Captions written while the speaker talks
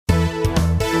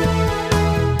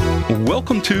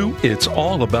Welcome to It's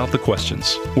All About the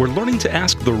Questions, where learning to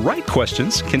ask the right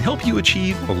questions can help you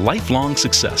achieve lifelong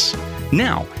success.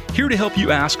 Now, here to help you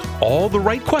ask all the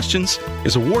right questions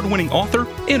is award-winning author,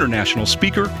 international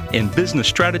speaker, and business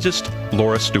strategist,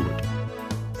 Laura Stewart.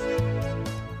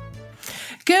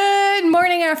 Good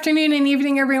morning, afternoon, and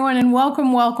evening, everyone, and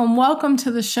welcome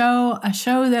to the show, a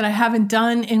show that I haven't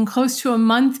done in close to a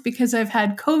month because I've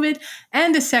had COVID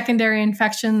and a secondary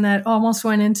infection that almost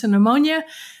went into pneumonia.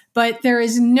 But there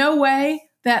is no way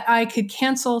that I could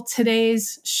cancel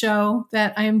today's show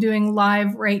that I am doing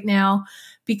live right now,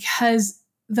 because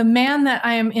the man that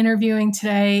I am interviewing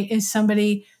today is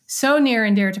somebody so near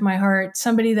and dear to my heart,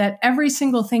 somebody that every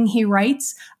single thing he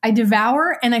writes, I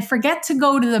devour, and I forget to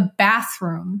go to the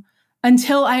bathroom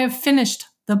until I have finished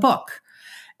the book.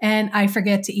 And I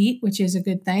forget to eat, which is a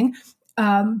good thing.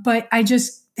 But I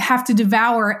just have to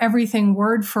devour everything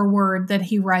word for word that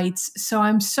he writes. So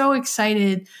I'm so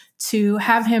excited to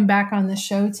have him back on the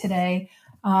show today.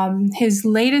 His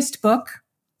latest book,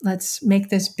 let's make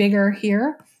this bigger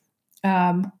here.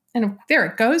 And there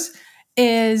it goes,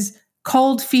 is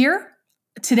Cold Fear.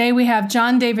 Today we have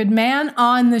John David Mann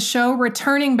on the show,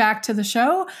 returning back to the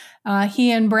show. He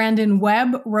and Brandon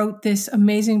Webb wrote this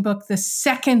amazing book, the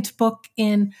second book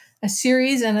in a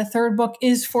series, and a third book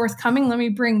is forthcoming. Let me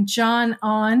bring John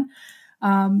on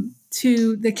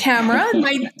to the camera,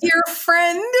 my dear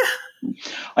friend.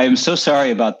 I am so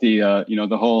sorry about the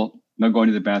whole no going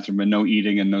to the bathroom and no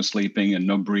eating and no sleeping and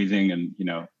no breathing, and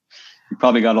you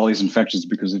probably got all these infections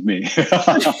because of me.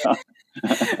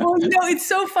 Well, it's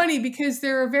so funny because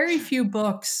there are very few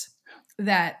books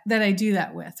that I do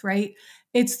that with, right?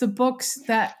 It's the books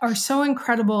that are so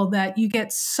incredible that you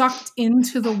get sucked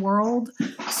into the world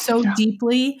so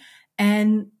deeply.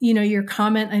 And, your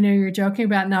comment, I know you're joking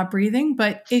about not breathing,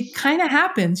 but it kind of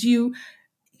happens. You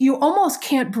almost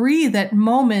can't breathe at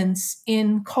moments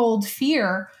in Cold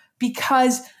Fear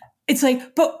because it's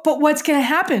like, but what's going to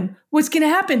happen? What's going to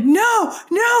happen? No,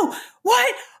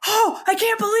 what? Oh, I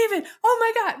can't believe it. Oh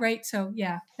my God. Right. So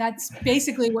yeah, that's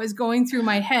basically what was going through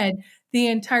my head the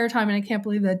entire time. And I can't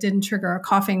believe that didn't trigger a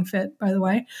coughing fit, by the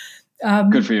way.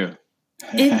 Good for you.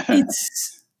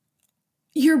 It's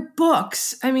your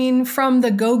books. I mean, from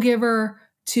The Go-Giver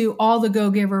to all the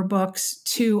Go-Giver books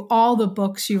to all the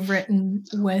books you've written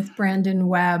with Brandon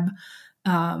Webb,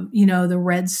 The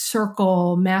Red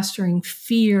Circle, Mastering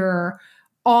Fear,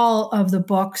 all of the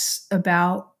books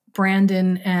about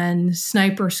Brandon and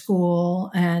Sniper School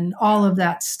and all of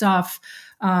that stuff,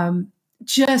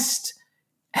 just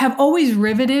have always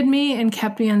riveted me and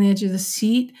kept me on the edge of the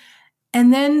seat.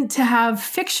 And then to have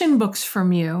fiction books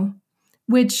from you,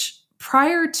 which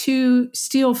prior to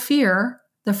Steel Fear,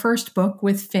 the first book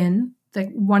with Finn, the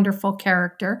wonderful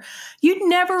character, you'd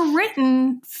never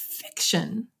written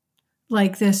fiction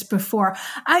like this before.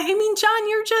 I mean, John,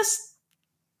 you're just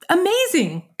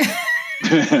amazing.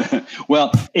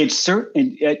 Well, it's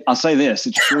certain. I'll say this: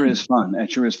 it sure is fun.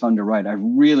 It sure is fun to write. I've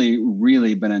really,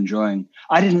 really been enjoying.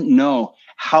 I didn't know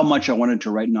how much I wanted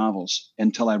to write novels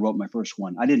until I wrote my first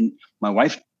one. My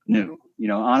wife knew.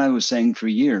 Anna was saying for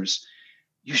years,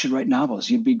 "You should write novels.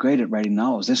 You'd be great at writing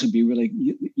novels. This would be really.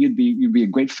 You'd be a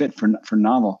great fit for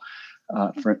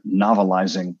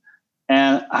novelizing."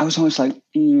 And I was always like,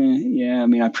 yeah. I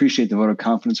mean, I appreciate the vote of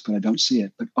confidence, but I don't see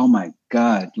it. But oh my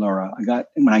God, Laura,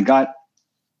 when I got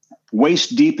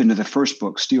waist deep into the first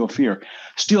book, Steel Fear.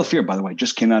 Steel Fear, by the way,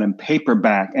 just came out in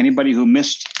paperback. Anybody who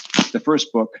missed the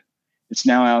first book, it's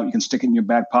now out. You can stick it in your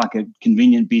back pocket,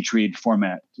 convenient beach read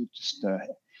format. Just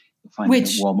find it at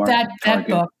Walmart. That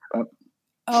book.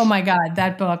 Oh my God,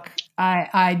 that book.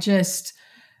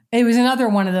 It was another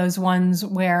one of those ones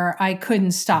where I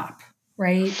couldn't stop.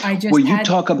 Right. You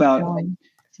talk about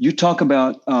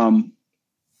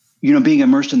being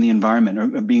immersed in the environment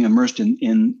or being immersed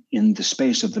in the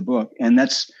space of the book. And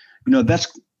that's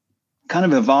kind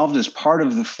of evolved as part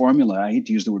of the formula. I hate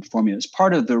to use the word formula. It's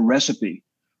part of the recipe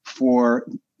for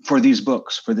these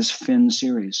books, for this Finn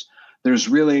series. There's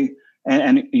really,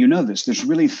 and there's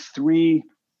really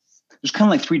there's kind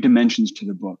of like three dimensions to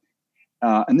the book.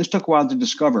 And this took a while to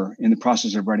discover in the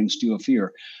process of writing Steel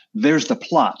Fear. There's the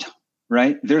plot,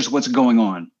 right? There's what's going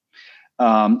on.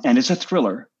 And it's a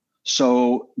thriller.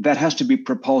 So that has to be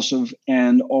propulsive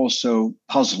and also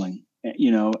puzzling,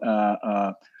 and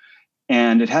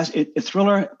a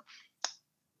thriller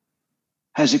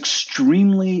has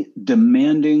extremely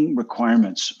demanding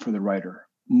requirements for the writer,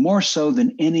 more so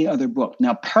than any other book.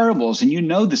 Now, parables, and you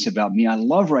know this about me, I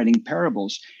love writing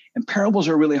parables, and parables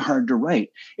are really hard to write.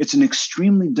 It's an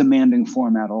extremely demanding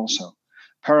format also.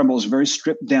 Parables, very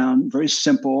stripped down, very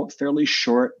simple, fairly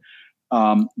short.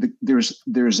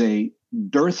 There's a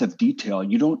dearth of detail,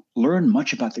 you don't learn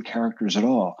much about the characters at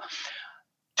all.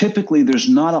 Typically, there's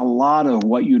not a lot of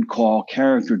what you'd call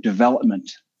character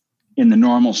development in the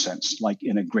normal sense, like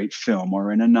in a great film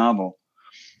or in a novel.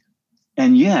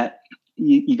 And yet,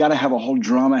 you got to have a whole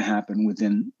drama happen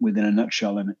within a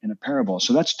nutshell in a parable.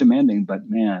 So that's demanding. But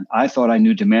man, I thought I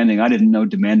knew demanding. I didn't know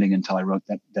demanding until I wrote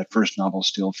that first novel,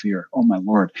 Still Fear. Oh my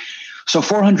Lord! So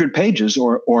 400 pages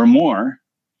or more,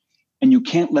 and you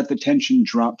can't let the tension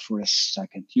drop for a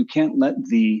second. You can't let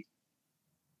the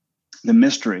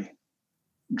mystery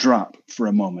drop for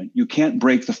a moment. You can't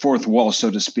break the fourth wall,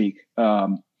 so to speak.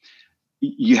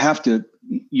 You have to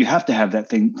have that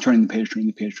thing turning the page,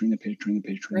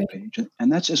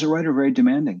 and that's, as a writer, very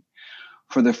demanding.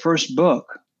 For the first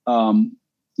book,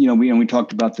 we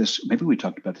talked about this. Maybe we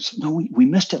talked about this. No, we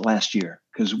missed it last year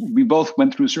because we both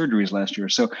went through surgeries last year.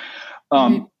 So,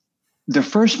 the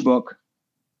first book,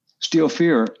 Still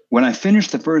Fear, when I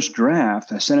finished the first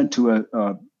draft, I sent it to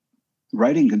a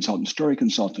writing consultant, story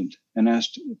consultant, and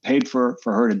paid for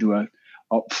her to do a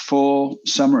full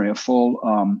summary, a full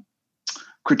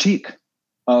critique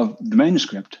of the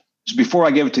manuscript. It's before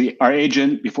I gave it to our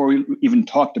agent, before we even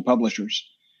talked to publishers.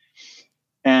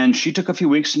 And she took a few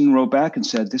weeks and wrote back and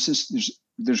said,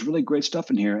 there's really great stuff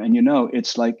in here. And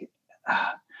it's like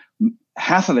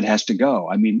half of it has to go.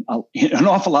 I mean, an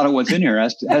awful lot of what's in here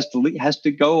has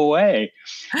to go away.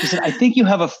 She said, I think you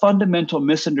have a fundamental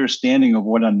misunderstanding of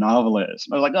what a novel is.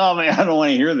 I was like, oh man, I don't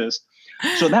want to hear this.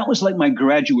 So that was like my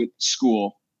graduate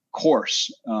school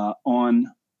course on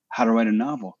how to write a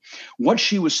novel. What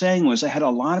she was saying was I had a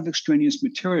lot of extraneous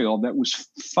material that was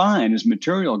fine as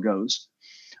material goes,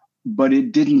 but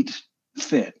it didn't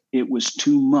fit. It was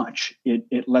too much.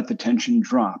 It let the tension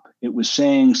drop. It was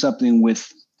saying something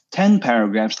with 10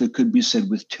 paragraphs that could be said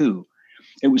with 2.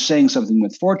 It was saying something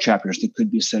with 4 chapters that could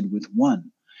be said with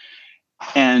 1.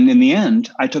 And in the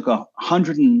end, I took a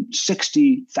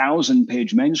 160,000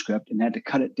 page manuscript and had to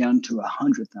cut it down to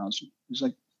 100,000. It was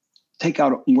like, take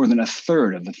out more than a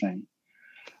third of the thing.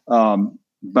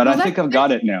 But I think I've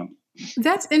got it now.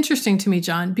 That's interesting to me,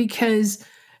 John, because,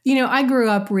 I grew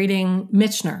up reading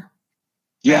Michener.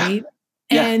 Yeah. Right?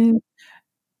 Yeah. And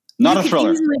not a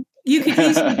thriller. You could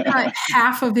easily cut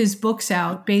half of his books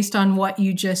out based on what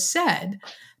you just said,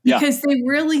 because they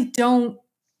really don't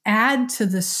add to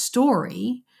the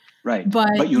story. Right.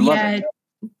 But you love it.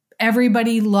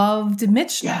 Everybody loved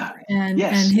Michener and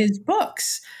his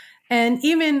books. And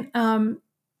even Ayn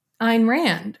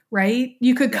Rand, right?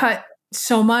 You could cut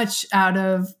so much out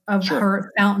of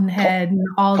her Fountainhead and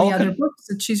all the other books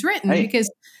that she's written because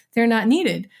they're not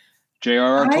needed.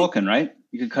 J.R.R. Tolkien, right?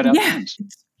 You could cut out things.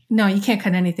 No, you can't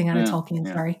cut anything out of Tolkien.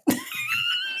 Yeah. Sorry.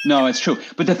 No, it's true.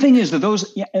 But the thing is that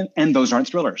those and those aren't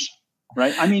thrillers,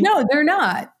 right? I mean, no, they're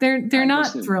not. They're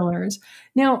not thrillers.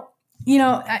 Now,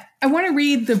 I want to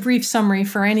read the brief summary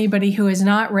for anybody who has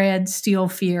not read Still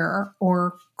Fear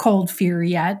or Cold Fear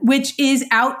yet, which is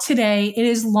out today. It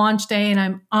is launch day, and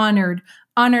I'm honored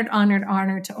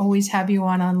to always have you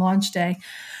on launch day.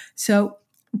 So,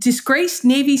 disgraced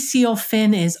Navy SEAL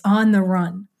Finn is on the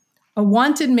run, a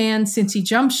wanted man since he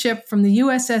jumped ship from the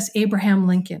USS Abraham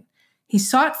Lincoln. He's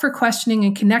sought for questioning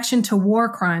in connection to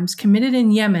war crimes committed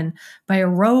in Yemen by a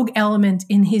rogue element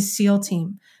in his SEAL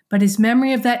team. But his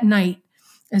memory of that night,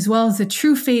 as well as the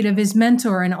true fate of his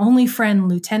mentor and only friend,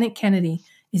 Lieutenant Kennedy,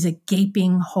 is a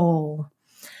gaping hole.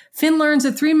 Finn learns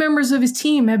that 3 members of his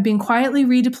team have been quietly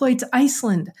redeployed to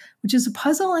Iceland, which is a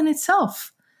puzzle in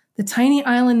itself. The tiny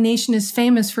island nation is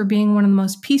famous for being one of the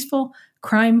most peaceful,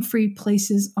 crime-free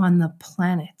places on the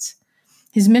planet.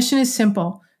 His mission is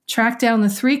simple: track down the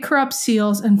 3 corrupt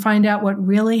SEALs and find out what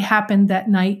really happened that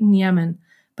night in Yemen.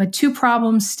 But 2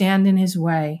 problems stand in his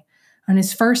way. On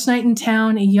his first night in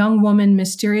town, a young woman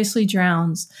mysteriously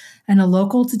drowns, and a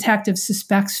local detective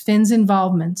suspects Finn's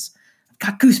involvements. I've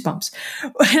got goosebumps.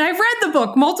 And I've read the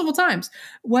book multiple times.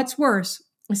 What's worse,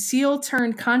 a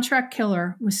SEAL-turned-contract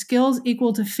killer with skills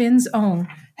equal to Finn's own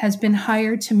has been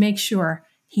hired to make sure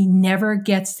he never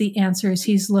gets the answers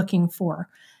he's looking for.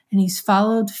 And he's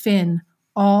followed Finn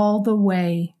all the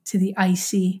way to the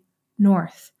icy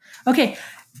north. Okay,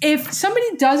 if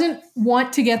somebody doesn't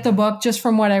want to get the book just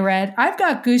from what I read, I've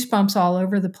got goosebumps all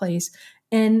over the place.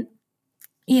 And,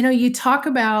 you talk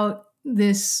about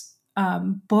this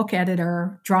book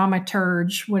editor,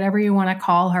 dramaturge, whatever you want to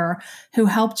call her, who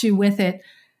helped you with it.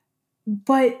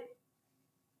 But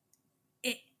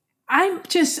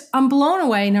I'm blown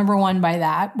away, number one, by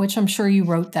that, which I'm sure you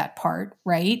wrote that part,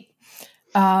 right?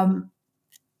 I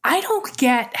don't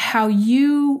get how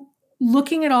you,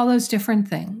 looking at all those different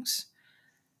things,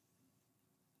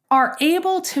 are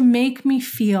able to make me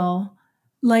feel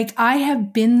like I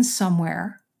have been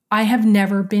somewhere I have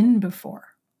never been before.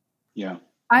 Yeah.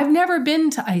 I've never been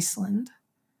to Iceland.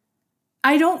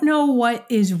 I don't know what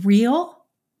is real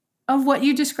of what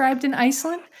you described in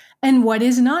Iceland and what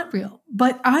is not real,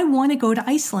 but I want to go to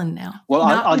Iceland now. Well,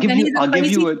 I'll give you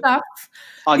Stuff.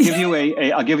 I'll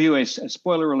give you a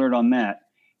spoiler alert on that.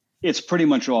 It's pretty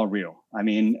much all real. I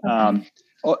mean, Okay.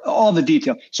 All the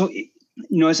detail. So,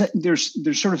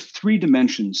 there's sort of three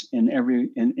dimensions in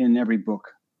every book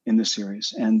in the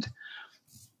series, and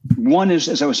one is,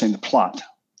 as I was saying, the plot.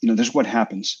 This is what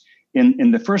happens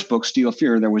in the first book, Steel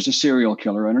Fear. There was a serial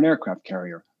killer on an aircraft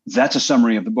carrier. That's a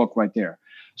summary of the book right there.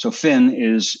 So Finn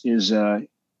is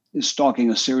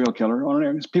stalking a serial killer on an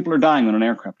aircraft. People are dying on an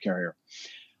aircraft carrier.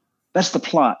 That's the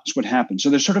plot. It's what happens. So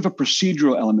there's sort of a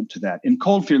procedural element to that. In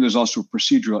Cold Fear, there's also a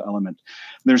procedural element.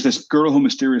 There's this girl who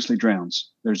mysteriously drowns.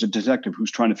 There's a detective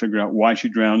who's trying to figure out why she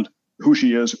drowned, who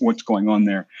she is, what's going on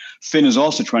there. Finn is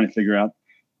also trying to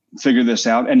figure this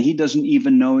out, and he doesn't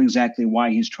even know exactly why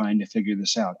he's trying to figure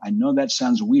this out. I know that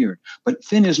sounds weird, but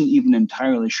Finn isn't even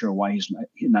entirely sure why he's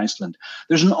in Iceland.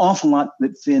 There's an awful lot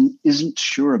that Finn isn't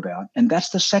sure about, and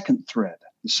that's the second thread,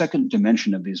 the second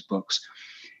dimension of these books.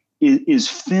 Is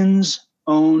Finn's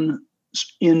own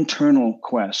internal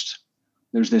quest.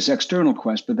 There's this external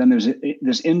quest, but then there's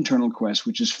this internal quest,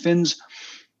 which is Finn's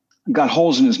got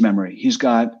holes in his memory. He's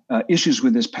got issues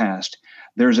with his past.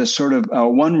 There's a sort of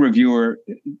one reviewer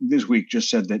this week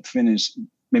just said that Finn is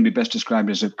maybe best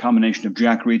described as a combination of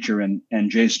Jack Reacher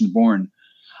and Jason Bourne.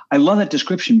 I love that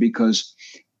description because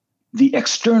the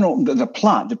external, the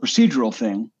plot, the procedural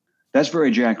thing, that's very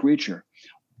Jack Reacher.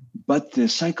 But the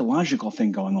psychological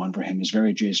thing going on for him is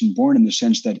very Jason Bourne in the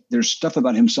sense that there's stuff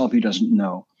about himself he doesn't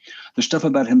know. There's stuff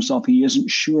about himself he isn't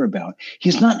sure about.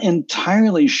 He's not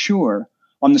entirely sure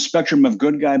on the spectrum of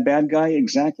good guy, bad guy,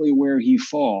 exactly where he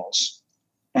falls.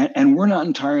 And we're not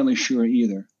entirely sure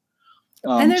either.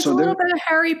 And there's a little bit of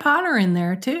Harry Potter in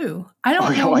there too. I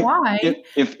don't know why.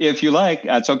 If you like,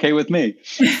 that's okay with me.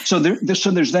 So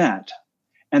there's that.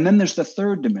 And then there's the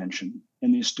third dimension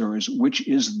in these stories, which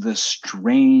is the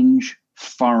strange,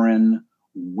 foreign,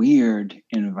 weird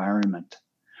environment.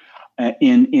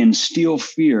 In Steel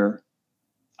Fear,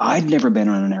 I'd never been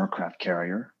on an aircraft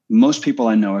carrier. Most people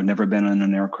I know have never been on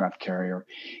an aircraft carrier.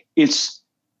 It's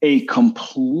a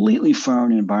completely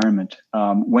foreign environment.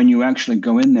 When you actually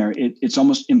go in there, it's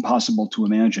almost impossible to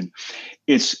imagine.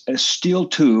 It's a steel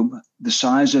tube the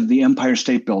size of the Empire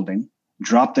State Building,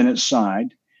 dropped in its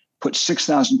side, put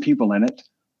 6,000 people in it,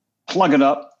 plug it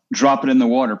up, drop it in the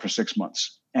water for 6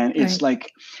 months. And it's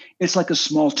like a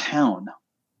small town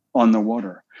on the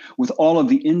water with all of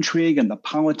the intrigue and the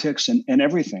politics and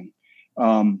everything.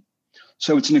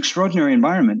 So it's an extraordinary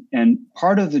environment. And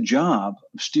part of the job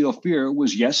of Steel Fear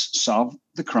was, yes, solve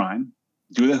the crime,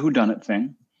 do the whodunit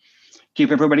thing,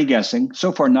 keep everybody guessing.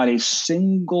 So far, not a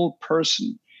single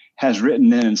person has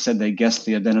written in and said they guessed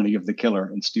the identity of the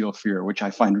killer in Steel Fear, which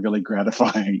I find really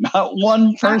gratifying. Not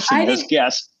one person has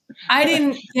guessed. I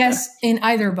didn't guess in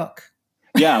either book.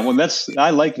 Yeah, well, I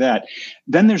like that.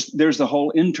 Then there's the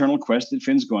whole internal quest that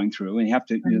Finn's going through, and you have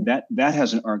to that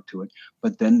has an arc to it.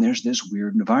 But then there's this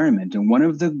weird environment, and one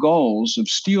of the goals of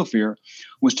Steel Fear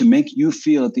was to make you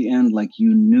feel at the end like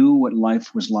you knew what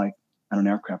life was like on an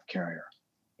aircraft carrier.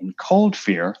 In Cold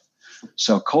Fear,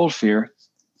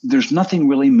 there's nothing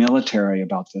really military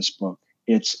about this book.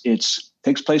 It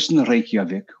takes place in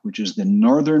Reykjavik, which is the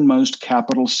northernmost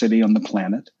capital city on the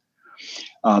planet,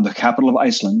 the capital of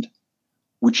Iceland,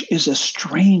 which is a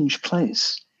strange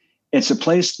place. It's a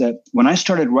place that when I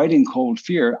started writing Cold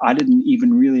Fear, I didn't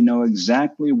even really know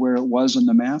exactly where it was on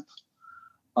the map.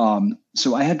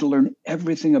 So I had to learn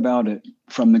everything about it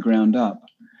from the ground up.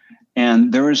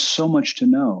 And there is so much to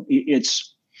know.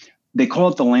 They call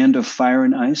it the land of fire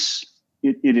and ice.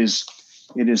 It is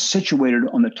situated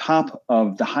on the top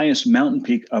of the highest mountain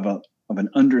peak of an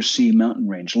undersea mountain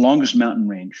range, longest mountain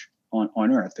range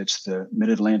on Earth. It's the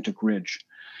Mid-Atlantic Ridge.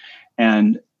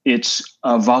 And it's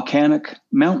a volcanic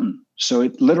mountain. So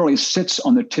it literally sits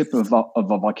on the tip of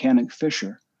a volcanic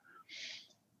fissure.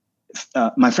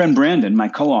 My friend Brandon, my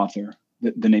co-author,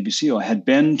 the Navy SEAL, had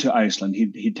been to Iceland.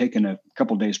 He'd taken a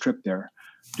couple days trip there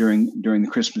during the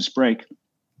Christmas break.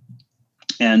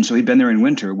 And so he'd been there in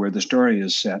winter where the story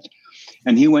is set.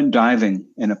 And he went diving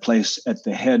in a place at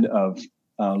the head of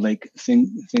Lake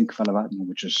Þingvallavatn,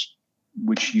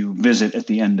 which you visit at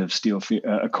the end of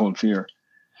Cold Fear.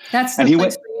 That's the place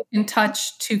where you can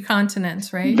touch two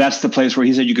continents, right? That's the place where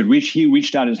he said you could reach. He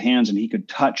reached out his hands and he could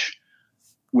touch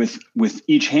with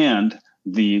each hand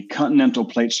the continental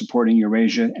plate supporting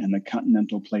Eurasia and the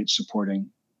continental plate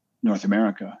supporting North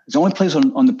America. It's the only place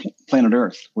on the planet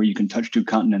Earth where you can touch two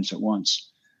continents at once.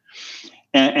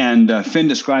 And Finn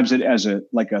describes it as a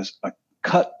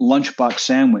cut lunchbox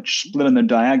sandwich split on the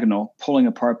diagonal, pulling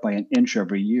apart by an inch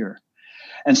every year.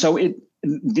 And so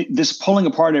this pulling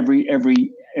apart every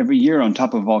year on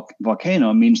top of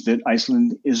volcano means that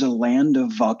Iceland is a land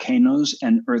of volcanoes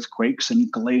and earthquakes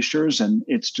and glaciers, and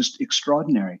it's just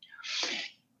extraordinary.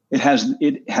 It has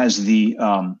the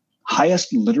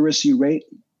highest literacy rate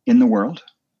in the world,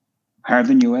 higher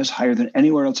than U.S., higher than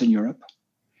anywhere else in Europe.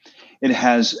 It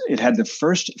had the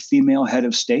first female head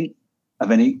of state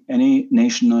of any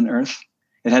nation on Earth.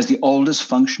 It has the oldest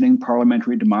functioning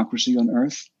parliamentary democracy on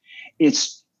Earth. It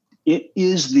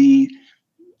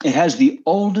has the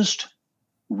oldest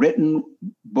written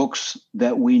books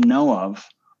that we know of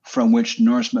from which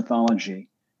Norse mythology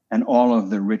and all of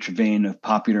the rich vein of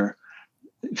popular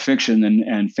fiction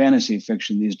and fantasy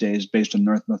fiction these days based on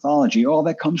Norse mythology, all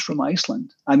that comes from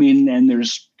Iceland. I mean, and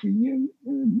there's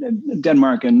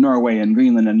Denmark and Norway and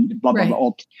Greenland and blah, blah,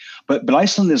 blah. But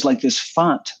Iceland is like this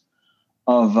font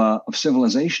of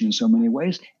civilization in so many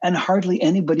ways, and hardly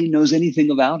anybody knows anything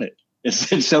about it.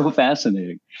 It's so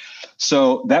fascinating.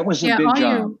 So that was a big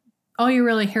job. All you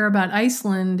really hear about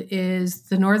Iceland is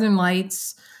the Northern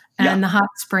Lights and the hot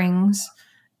springs,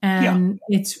 and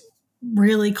it's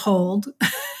really cold.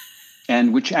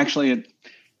 And which actually,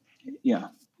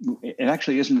 it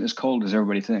actually isn't as cold as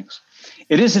everybody thinks.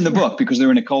 It is in the book because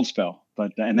they're in a cold spell,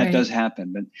 and that does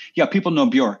happen. But people know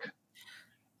Bjork,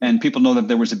 and people know that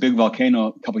there was a big volcano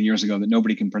a couple of years ago that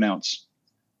nobody can pronounce.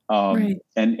 And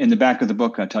in the back of the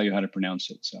book, I tell you how to pronounce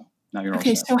it. So now you're all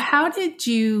set. So how did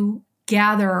you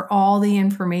gather all the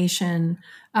information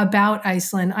about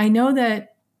Iceland? I know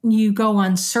that you go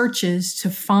on searches to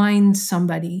find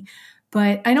somebody,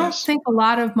 but I don't think a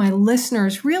lot of my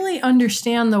listeners really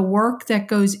understand the work that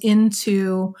goes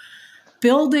into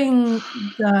building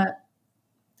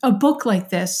a book like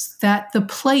this, that the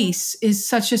place is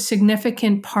such a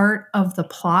significant part of the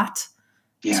plot.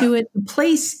 To it. The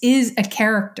place is a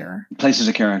character. The place is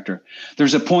a character.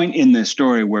 There's a point in the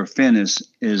story where Finn is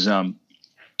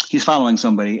he's following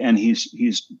somebody, and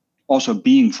he's also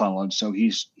being followed. So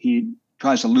he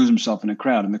tries to lose himself in a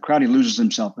crowd, and the crowd he loses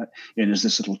himself in is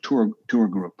this little tour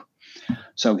group.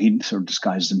 So he sort of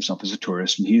disguises himself as a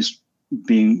tourist, and he's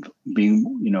being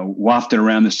wafted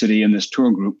around the city in this tour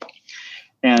group.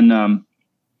 And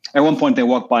at one point, they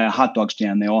walk by a hot dog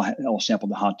stand. They all sample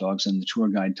the hot dogs, and the tour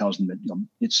guide tells them that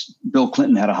it's Bill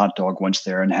Clinton had a hot dog once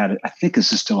there, and I think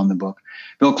this is still in the book.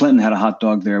 Bill Clinton had a hot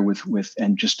dog there with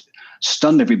and just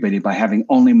stunned everybody by having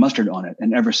only mustard on it.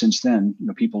 And ever since then,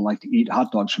 people like to eat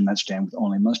hot dogs from that stand with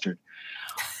only mustard.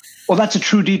 Well, that's a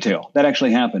true detail. That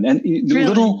actually happened, and the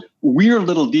little weird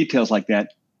little details like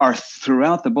that are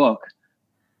throughout the book.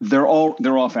 They're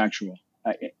all factual.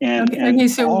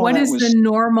 So what is the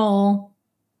normal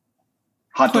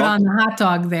hot put dog? On the hot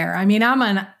dog there? I mean, I'm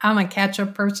a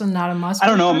ketchup person, not a mustard. I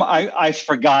don't know. I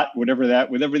forgot whatever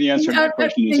the answer to that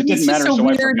question is. It didn't matter, so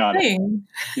I forgot it.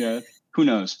 Yeah, who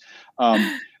knows?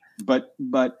 But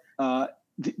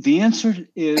the answer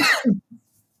is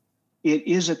it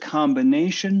is a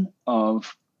combination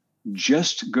of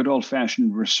just good old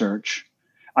fashioned research.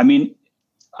 I mean,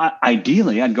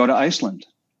 ideally, I'd go to Iceland.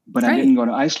 But I didn't go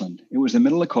to Iceland. It was the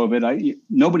middle of COVID.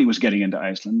 Nobody was getting into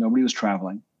Iceland. Nobody was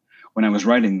traveling when I was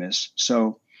writing this.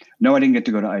 So no, I didn't get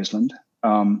to go to Iceland.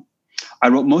 I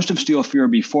wrote most of Steel Fear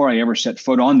before I ever set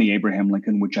foot on the Abraham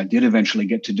Lincoln, which I did eventually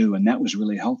get to do. And that was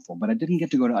really helpful. But I didn't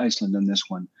get to go to Iceland in this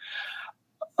one.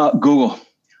 Google,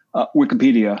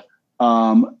 Wikipedia.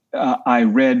 I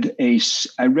read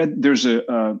there's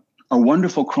a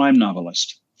wonderful crime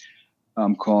novelist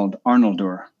called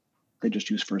Arnaldur. They just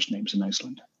use first names in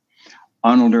Iceland.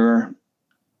 Arnaldur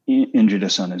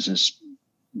Indridason is his,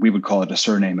 we would call it a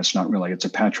surname. It's not really, it's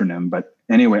a patronym. But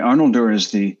anyway, Arnaldur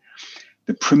is the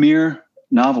premier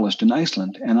novelist in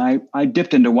Iceland. And I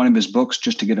dipped into one of his books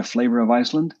just to get a flavor of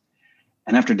Iceland.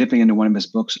 And after dipping into one of his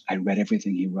books, I read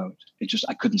everything he wrote.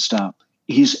 I couldn't stop.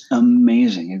 He's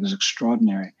amazing. It was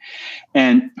extraordinary.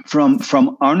 And from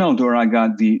Arnaldur, I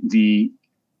got the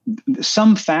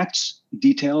some facts,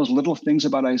 details, little things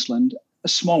about Iceland, a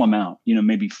small amount,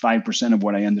 maybe 5% of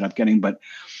what I ended up getting, but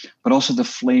also the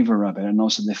flavor of it, and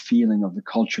also the feeling of the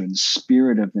culture and the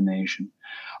spirit of the nation.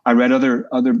 I read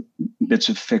other bits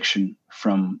of fiction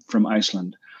from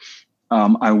Iceland.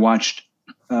 I watched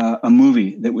a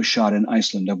movie that was shot in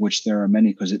Iceland, of which there are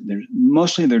many, because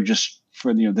they're just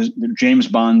for the James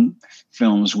Bond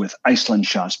films with Iceland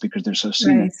shots because they're so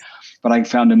scenic. Right. But I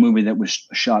found a movie that was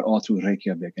shot all through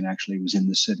Reykjavik and actually was in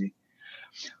the city.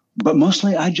 But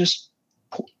mostly I just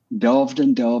delved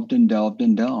and delved and delved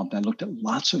and delved. I looked at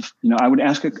lots of, I would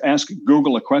ask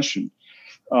Google a question,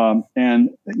 and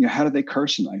how do they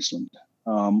curse in Iceland?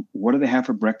 What do they have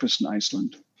for breakfast in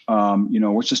Iceland?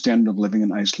 What's the standard of living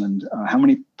in Iceland? How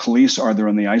many police are there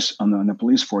on the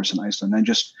police force in Iceland? I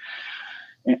just,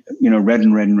 read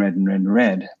and read and read and read and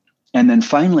read. And then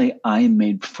finally, I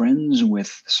made friends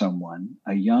with someone,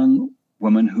 a young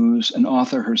woman who's an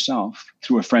author herself,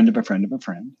 through a friend of a friend of a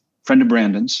friend of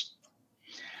Brandon's,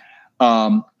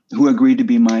 who agreed to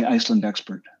be my Iceland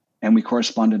expert. And we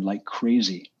corresponded like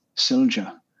crazy,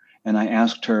 Silja. And I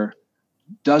asked her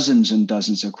dozens and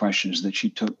dozens of questions that she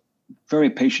took very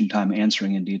patient time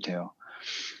answering in detail.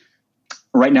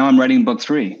 Right now I'm writing book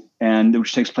 3,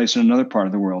 which takes place in another part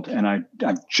of the world. And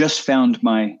I've just found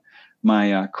my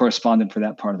correspondent for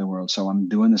that part of the world. So I'm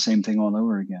doing the same thing all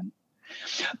over again.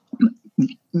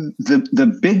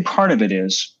 The big part of it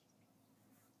is,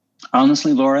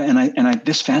 honestly, Laura, and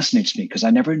this fascinates me because I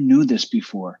never knew this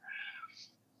before.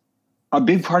 A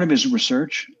big part of it is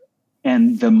research,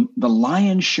 and the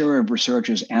lion's share of research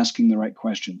is asking the right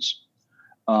questions.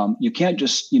 You can't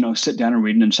just sit down and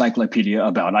read an encyclopedia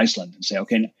about Iceland and say,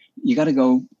 okay, you got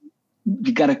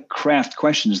to craft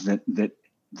questions that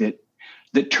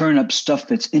turn up stuff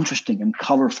that's interesting and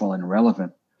colorful and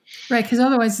relevant. Right, because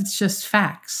otherwise it's just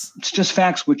facts. It's just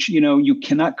facts, which, you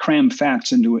cannot cram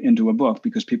facts into a book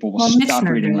because people will stop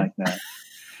reading like that.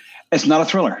 It's not a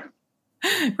thriller.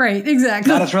 Right,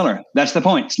 exactly. Not a thriller. That's the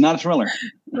point. It's not a thriller.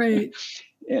 Right.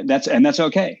 That's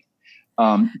okay.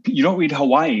 You don't read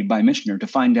Hawaii by Michener to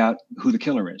find out who the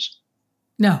killer is.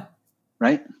 No.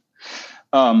 Right?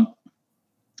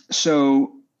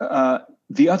 So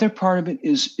the other part of it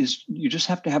is you just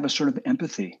have to have a sort of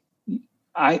empathy.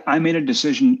 I made a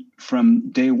decision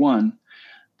from day one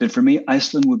that for me,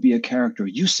 Iceland would be a character.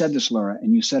 You said this, Laura,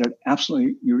 and you said it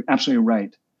absolutely. You're absolutely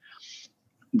right.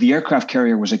 The aircraft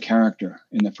carrier was a character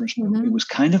in the first book. Mm-hmm. It was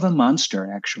kind of a monster,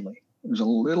 actually. It was a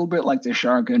little bit like the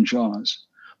shark in Jaws,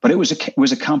 but it was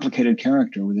a complicated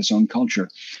character with its own culture.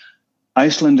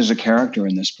 Iceland is a character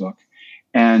in this book,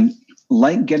 and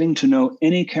like getting to know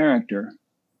any character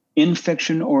in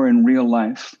fiction or in real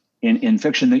life, in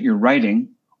fiction that you're writing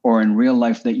or in real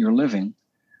life that you're living,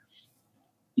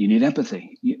 you need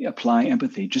empathy. You apply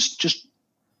empathy. Just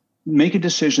make a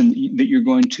decision that you're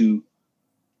going to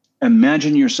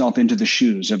imagine yourself into the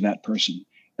shoes of that person.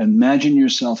 Imagine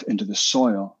yourself into the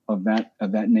soil of that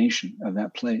nation, of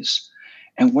that place.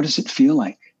 And what does it feel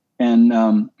like?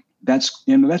 And that's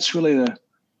really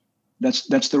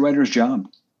that's the writer's job.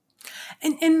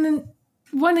 And then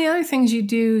one of the other things you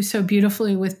do so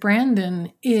beautifully with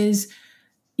Brandon is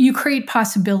you create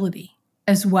possibility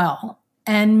as well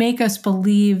and make us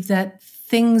believe that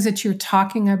things that you're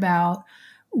talking about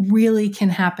really can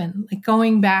happen. Like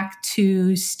going back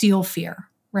to Steel Fear,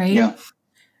 right? Yeah.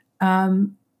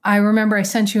 I remember I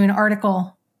sent you an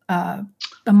article a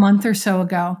month or so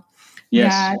ago.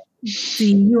 Yes. That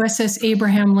the USS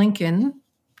Abraham Lincoln,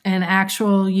 an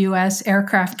actual U.S.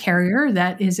 aircraft carrier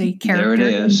that is a character. There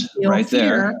it is, right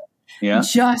there. Yeah.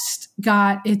 Just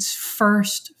got its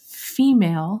first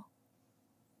female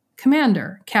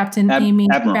commander, Captain Amy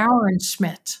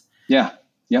Bauernschmidt. Yeah.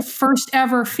 Yep. First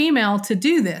ever female to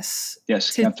do this.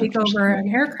 Yes. To take over an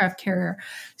aircraft carrier.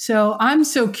 So I'm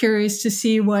so curious to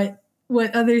see what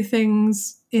other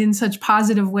things in such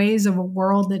positive ways of a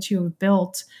world that you have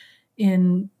built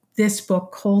in this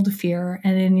book, Cold Fear,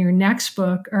 and in your next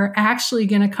book are actually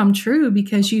going to come true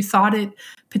because you thought it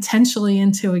potentially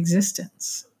into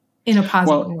existence in a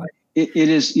positive way. It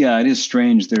is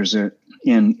strange. There's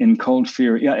in Cold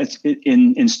Fear. Yeah.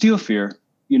 In Steel Fear,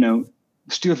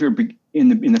 Steel Fear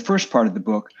in the first part of the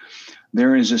book,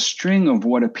 there is a string of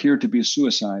what appear to be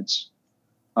suicides,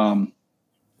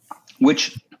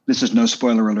 which this is no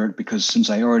spoiler alert because since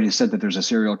I already said that there's a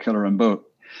serial killer on boat,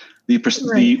 the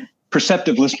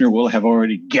perceptive listener will have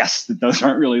already guessed that those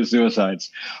aren't really suicides.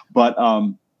 But,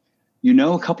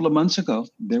 a couple of months ago,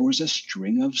 there was a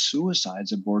string of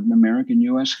suicides aboard an American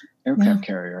U.S. aircraft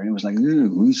carrier. And it was like,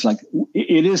 ooh, it's like,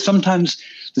 it is sometimes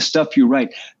the stuff you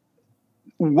write.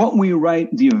 What we write,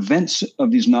 the events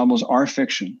of these novels are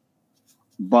fiction,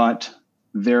 but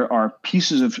there are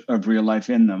pieces of real life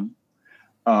in them.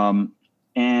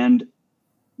 And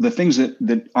the things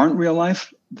that aren't real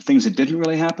life, the things that didn't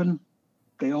really happen,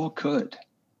 they all could.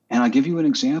 And I'll give you an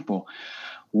example.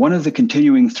 One of the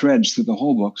continuing threads through the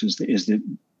whole book is that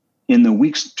in the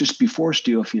weeks just before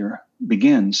Steel Fear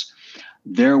begins,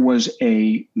 there was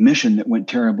a mission that went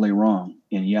terribly wrong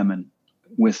in Yemen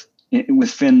with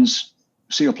Finn's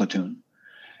SEAL platoon.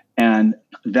 And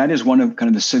that is one of kind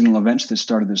of the signal events that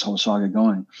started this whole saga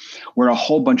going, where a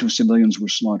whole bunch of civilians were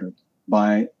slaughtered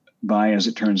by by, as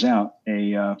it turns out,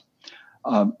 a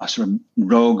sort of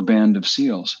rogue band of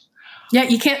SEALs. Yeah,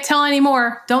 you can't tell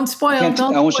anymore. Don't spoil.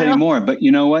 I won't say anymore. But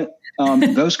you know what?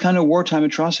 Those kind of wartime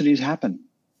atrocities happen.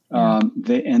 Yeah.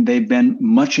 They've been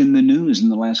much in the news in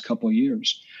the last couple of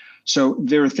years. So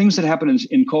there are things that happen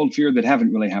in Cold Fear that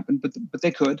haven't really happened, but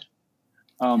they could.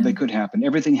 They could happen.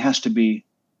 Everything has to be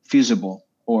feasible,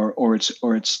 or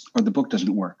the book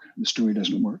doesn't work. The story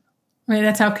doesn't work. Right.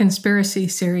 That's how conspiracy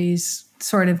series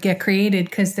sort of get created,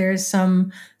 because there's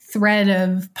some thread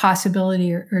of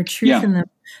possibility or truth in them.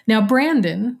 Now,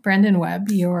 Brandon Webb,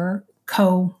 your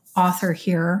co-author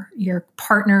here, your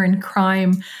partner in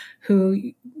crime,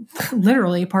 who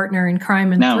literally partner in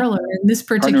crime and thriller in this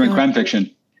particular partner in crime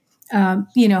fiction.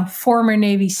 Former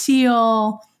Navy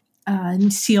SEAL,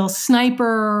 SEAL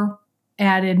sniper,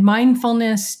 added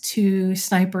mindfulness to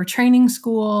sniper training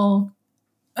school.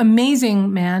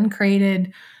 Amazing man,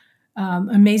 created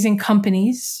amazing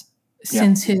companies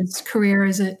since his career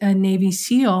as a Navy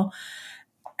SEAL.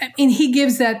 And he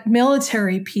gives that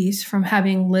military piece from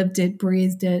having lived it,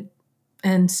 breathed it,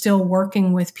 and still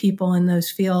working with people in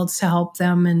those fields to help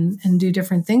them and do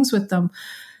different things with them.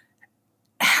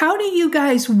 How do you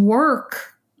guys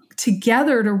work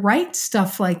together to write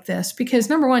stuff like this? Because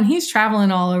number one, he's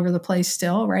traveling all over the place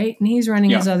still, right? And he's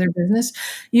running his other business.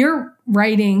 You're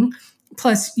writing,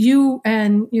 plus you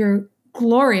and your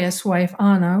glorious wife,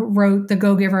 Anna, wrote The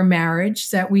Go-Giver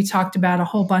Marriage that we talked about a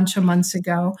whole bunch of months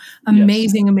ago.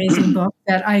 Amazing book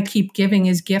that I keep giving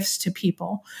as gifts to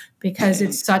people because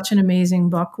it's such an amazing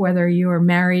book, whether you are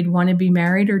married, want to be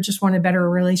married, or just want a better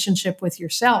relationship with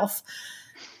yourself.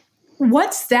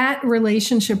 What's that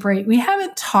relationship rate? We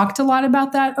haven't talked a lot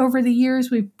about that over the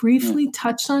years. We've briefly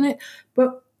touched on it,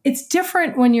 but it's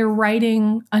different when you're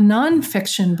writing a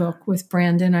nonfiction book with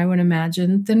Brandon, I would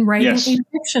imagine, than writing a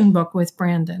fiction book with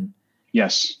Brandon.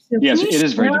 Yes. So yes, it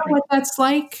is very different. What that's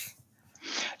like?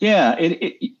 Yeah,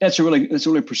 that's a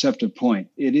really perceptive point.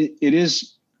 It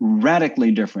is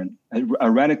radically different, a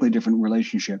radically different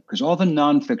relationship, because all the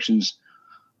nonfictions,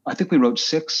 I think we wrote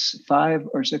 5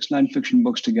 or 6 nonfiction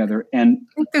books together, and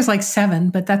I think there's like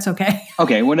 7, but that's okay.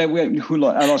 Okay, I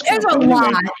lost count. There's a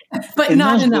lot, but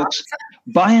not enough. Books,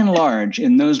 by and large,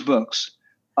 in those books,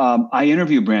 I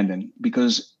interview Brandon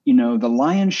because the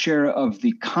lion's share of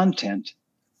the content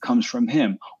comes from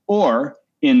him, or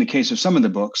in the case of some of the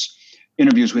books,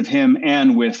 interviews with him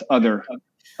and with other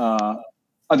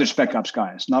Spec Ops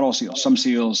guys, not all SEALs. Some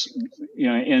SEALs,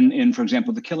 in for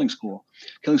example, The Killing School.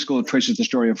 Killing School traces the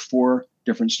story of 4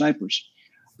 different snipers.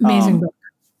 Amazing book.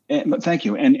 Thank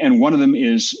you. And one of them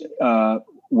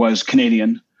was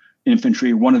Canadian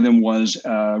infantry. One of them was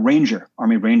Ranger,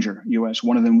 Army Ranger, U.S.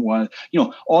 One of them was,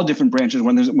 all different branches.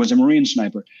 One of them was a Marine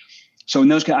sniper. So in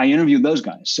those guys, I interviewed those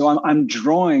guys. So I'm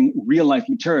drawing real life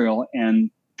material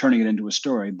and turning it into a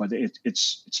story, but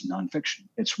it's nonfiction.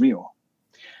 It's real.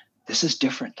 This is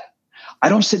different. I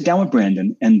don't sit down with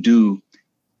Brandon and do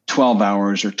 12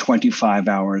 hours or 25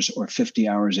 hours or 50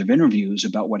 hours of interviews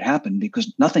about what happened,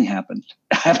 because nothing happened.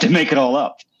 I have to make it all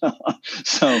up.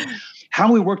 So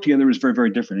how we work together is very,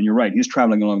 very different. And you're right. He's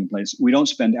traveling all over the place. We don't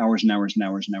spend hours and hours and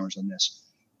hours and hours on this.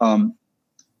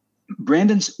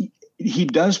 He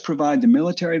does provide a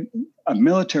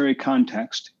military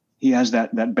context. He has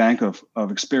that bank of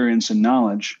experience and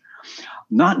knowledge,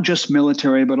 not just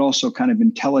military, but also kind of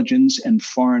intelligence and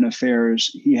foreign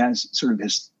affairs. He has sort of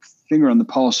his finger on the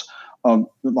pulse of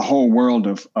the whole world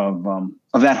of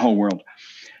that whole world.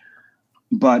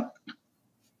 But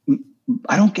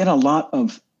I don't get a lot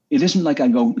of. It isn't like I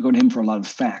go to him for a lot of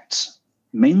facts.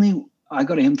 Mainly, I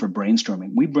go to him for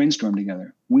brainstorming. We brainstorm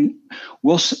together. We'll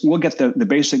get the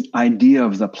basic idea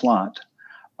of the plot,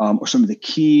 or some of the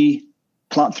key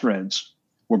plot threads.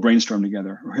 We'll brainstorm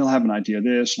together. Or he'll have an idea of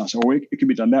this, and I'll say, "Oh, it can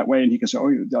be done that way," and he can say, "Oh,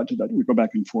 we go back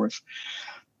and forth."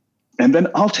 And then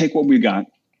I'll take what we got,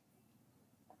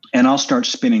 and I'll start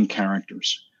spinning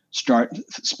characters, start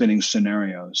spinning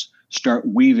scenarios, start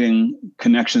weaving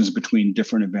connections between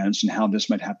different events and how this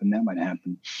might happen, that might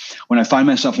happen. When I find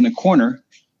myself in a corner,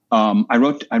 I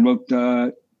wrote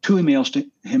 2 emails to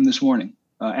him this morning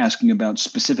asking about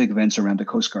specific events around a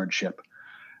Coast Guard ship.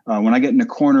 When I get in a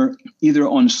corner, either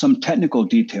on some technical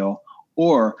detail,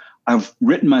 or I've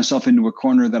written myself into a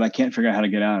corner that I can't figure out how to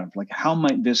get out of, like how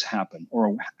might this happen,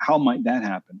 or how might that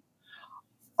happen?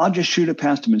 I'll just shoot it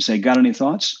past him and say, "Got any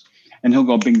thoughts?" And he'll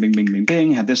go bing, bing, bing, bing,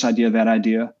 bing, have this idea, that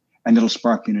idea, and it'll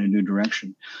spark me in a new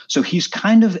direction. So it's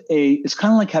kind of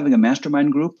like having a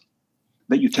mastermind group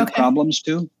that you take problems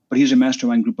to, but he's a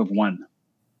mastermind group of 1.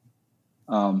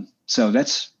 So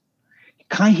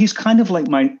he's kind of like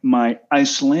my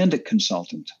Icelandic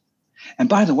consultant. And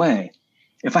by the way,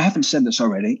 if I haven't said this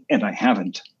already, and I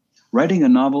haven't, writing a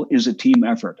novel is a team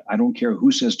effort. I don't care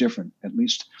who says different. At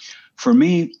least for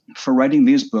me, for writing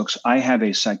these books, I have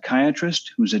a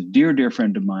psychiatrist who's a dear, dear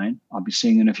friend of mine. I'll be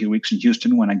seeing in a few weeks in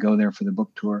Houston when I go there for the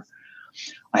book tour.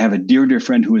 I have a dear, dear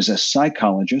friend who is a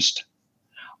psychologist.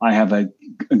 I have a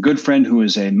good friend who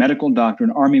is a medical doctor,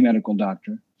 an Army medical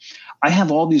doctor. I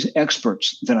have all these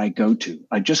experts that I go to.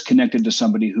 I just connected to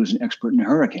somebody who's an expert in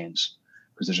hurricanes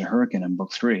because there's a hurricane in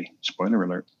book 3. Spoiler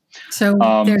alert. So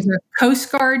there's a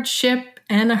Coast Guard ship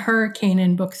and a hurricane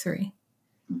in book 3.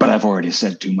 But I've already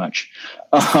said too much.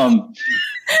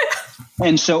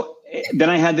 And so then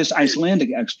I had this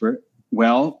Icelandic expert.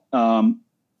 Well,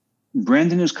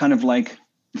 Brandon is kind of like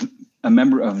a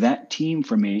member of that team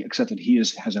for me, except that he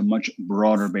has a much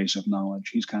broader base of knowledge.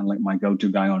 He's kind of like my go-to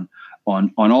guy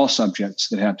on all subjects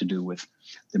that have to do with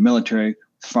the military,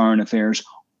 foreign affairs,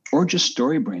 or just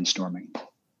story brainstorming.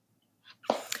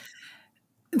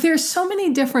 There's so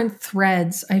many different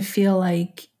threads, I feel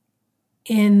like,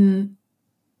 in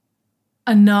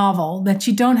a novel that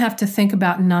you don't have to think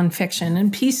about in nonfiction,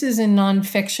 and pieces in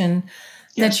nonfiction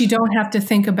that you don't have to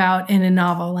think about in a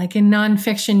novel. Like in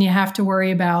nonfiction, you have to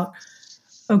worry about,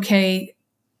 okay,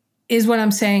 is what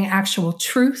I'm saying actual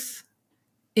truth?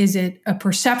 Is it a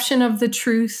perception of the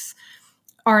truth?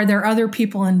 Are there other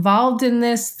people involved in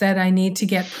this that I need to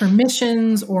get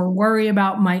permissions or worry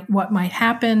about what might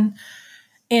happen?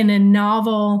 In a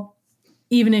novel,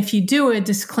 even if you do a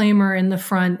disclaimer in the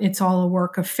front, it's all a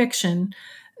work of fiction.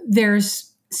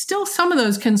 There's still some of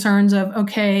those concerns of,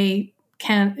 okay,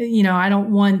 I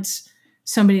don't want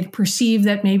somebody to perceive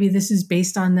that maybe this is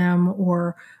based on them,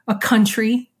 or a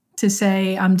country to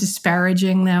say I'm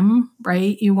disparaging them,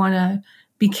 right? You want to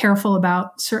be careful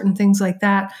about certain things like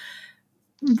that.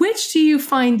 Which do you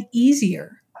find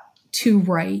easier to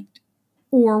write,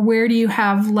 or where do you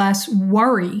have less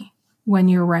worry when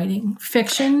you're writing?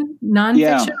 Fiction,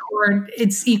 nonfiction, or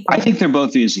it's equal? I think they're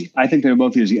both easy.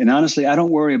 And honestly, I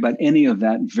don't worry about any of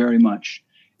that very much.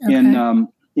 Okay.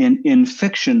 In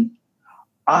fiction,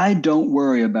 I don't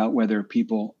worry about whether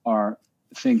people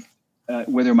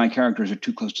whether my characters are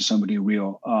too close to somebody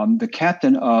real. The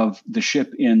captain of the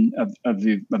ship of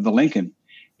the Lincoln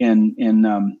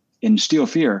in Steel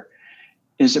Fear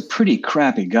is a pretty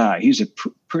crappy guy. He's a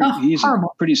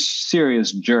pretty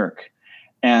serious jerk.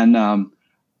 And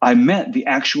I met the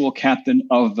actual captain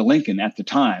of the Lincoln at the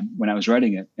time when I was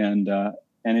writing it, and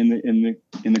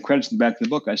in the credits in the back of the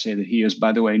book, I say that he is,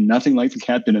 by the way, nothing like the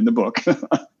captain in the book.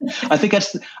 I think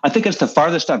that's the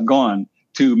farthest I've gone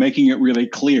to making it really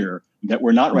clear that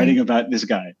we're not writing about this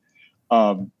guy.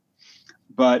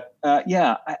 But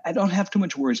I don't have too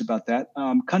much worries about that.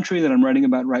 Country that I'm writing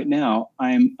about right now,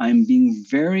 I'm being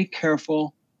very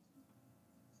careful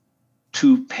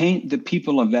to paint the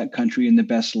people of that country in the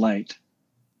best light,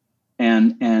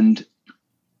 and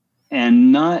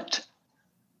not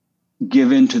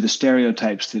give in to the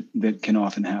stereotypes that can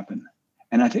often happen.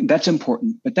 And I think that's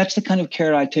important, but that's the kind of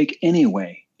care I take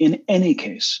anyway, in any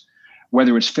case,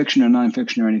 whether it's fiction or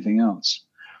nonfiction or anything else.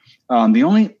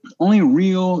 The only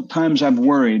real times I've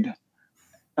worried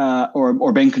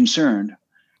or been concerned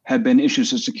have been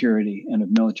issues of security and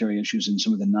of military issues in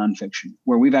some of the nonfiction,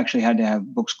 where we've actually had to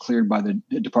have books cleared by the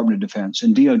Department of Defense.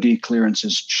 And DoD clearance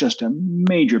is just a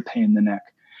major pain in the neck.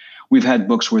 We've had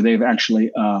books where they've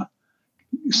actually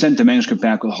sent the manuscript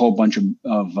back with a whole bunch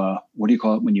of what do you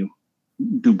call it when you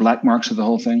do black marks of the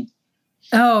whole thing?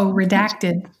 Oh,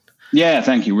 redacted. Yeah,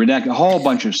 thank you. Redacted, a whole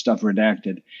bunch of stuff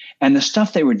redacted. And the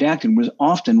stuff they redacted was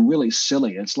often really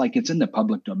silly. It's like it's in the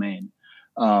public domain.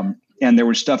 And there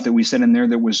was stuff that we said in there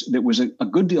that was a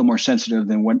good deal more sensitive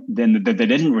than that they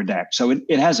didn't redact. So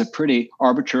it has a pretty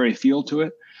arbitrary feel to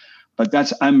it. But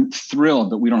I'm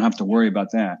thrilled that we don't have to worry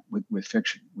about that with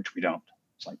fiction, which we don't.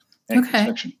 It's like, hey, it's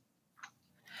fiction.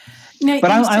 Now,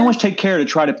 but I always take care to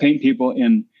try to paint people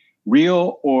in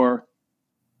real or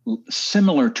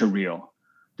similar to real,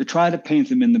 to try to paint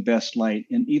them in the best light,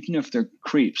 and even if they're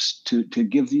creeps, to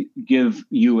give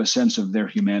you a sense of their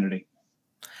humanity.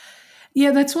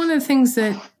 Yeah, that's one of the things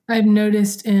that I've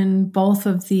noticed in both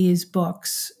of these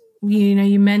books.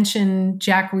 You mentioned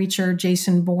Jack Reacher,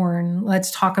 Jason Bourne.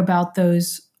 Let's talk about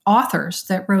those authors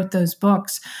that wrote those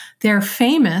books. They're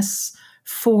famous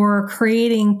for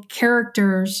creating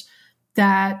characters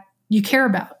that you care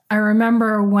about. I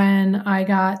remember when I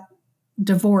got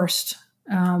divorced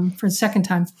for the second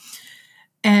time,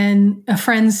 and a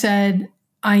friend said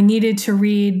I needed to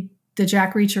read the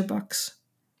Jack Reacher books.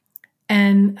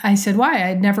 And I said, why?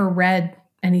 I'd never read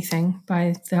anything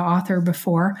by the author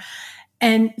before.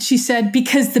 And she said,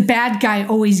 because the bad guy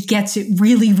always gets it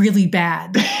really, really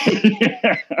bad.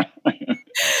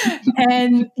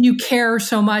 And you care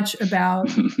so much about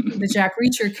the Jack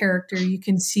Reacher character. You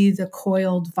can see the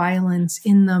coiled violence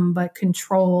in them, but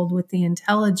controlled with the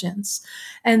intelligence.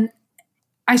 And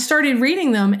I started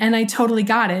reading them and I totally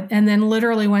got it. And then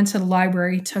literally went to the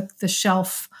library, took the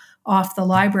shelf off the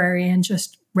library and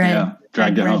just read. Yeah,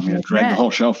 dragged it home. Yeah, dragged the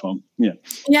whole shelf home. Yeah.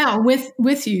 Yeah,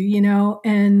 with you, you know.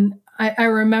 And I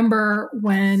remember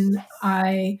when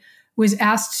I was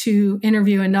asked to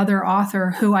interview another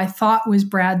author who I thought was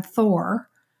Brad Thor,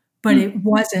 but it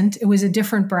wasn't. It was a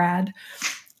different Brad.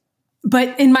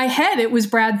 But in my head, it was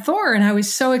Brad Thor. And I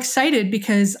was so excited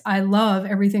because I love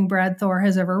everything Brad Thor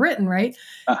has ever written, right?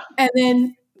 And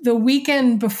then the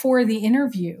weekend before the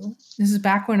interview, this is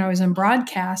back when I was in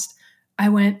broadcast, I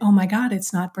went, oh my God,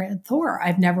 it's not Brad Thor.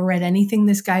 I've never read anything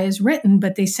this guy has written,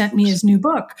 but they sent me his new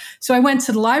book. So I went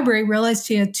to the library, realized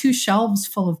he had 2 shelves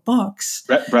full of books.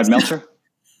 Brad Meltzer?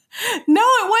 No,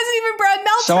 it wasn't even Brad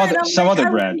Meltzer. Some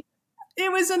other Brad.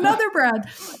 It was another Brad.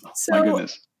 So My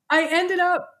goodness. I ended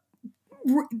up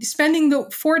spending the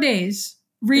 4 days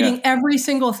reading every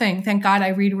single thing. Thank God I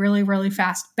read really, really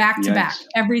fast, back to back,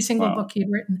 every single book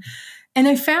he'd written. And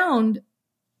I fell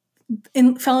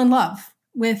in love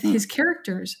with his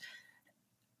characters.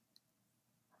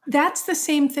 That's the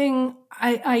same thing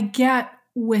I get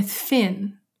with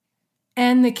Finn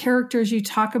and the characters you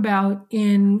talk about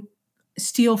in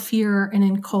Steel Fear and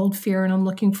in Cold Fear. And I'm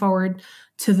looking forward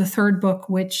to the 3rd book,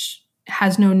 which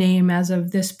has no name as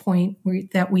of this point,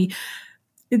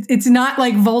 it's not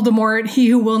like Voldemort, he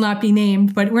who will not be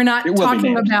named, but we're not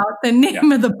talking about the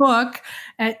name of the book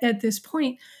at this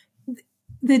point.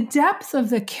 The depth of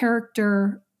the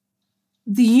character,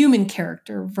 the human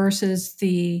character versus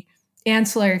the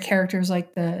ancillary characters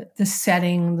like the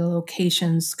setting, the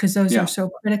locations, because those are so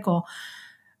critical.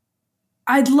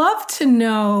 I'd love to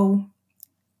know,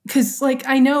 because like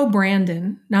I know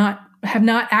Brandon, have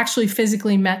not actually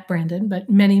physically met Brandon, but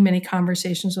many, many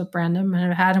conversations with Brandon,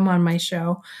 and I've had him on my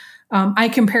show. I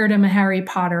compared him to Harry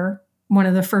Potter, one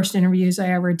of the first interviews I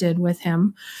ever did with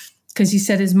him, because he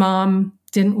said his mom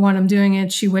didn't want him doing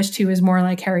it. She wished he was more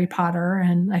like Harry Potter.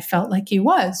 And I felt like he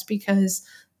was, because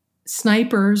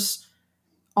snipers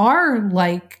are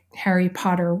like Harry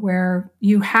Potter, where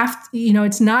you have to,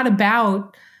 it's not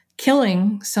about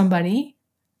killing somebody.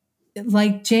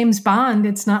 Like James Bond,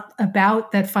 it's not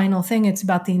about that final thing. It's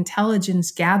about the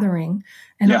intelligence gathering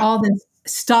and all this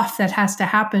stuff that has to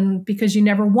happen because you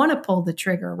never want to pull the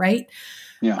trigger, right?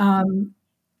 Yeah.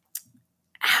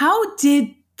 How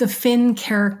did the Finn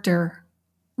character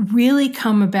really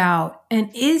come about? And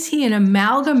is he an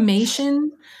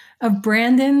amalgamation of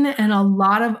Brandon and a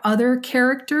lot of other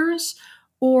characters?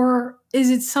 Or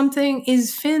is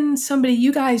Finn somebody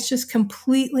you guys just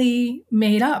completely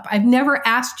made up? I've never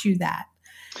asked you that.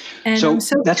 And so I'm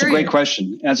so that's curious. a great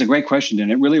question. That's a great question.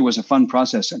 And it really was a fun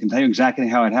process. I can tell you exactly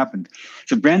how it happened.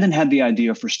 So Brandon had the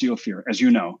idea for Steel Fear, as you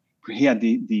know. He had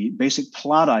the basic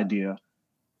plot idea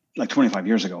like 25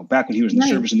 years ago, back when he was in the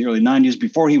service in the early 90s,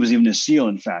 before he was even a SEAL,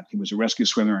 in fact. He was a rescue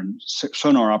swimmer and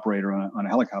sonar operator on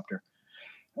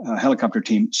a helicopter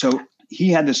team. So he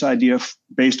had this idea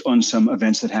based on some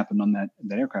events that happened on that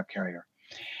aircraft carrier.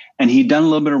 And he'd done a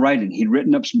little bit of writing. He'd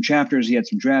written up some chapters. He had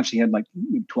some drafts. He had like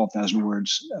 12,000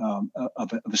 words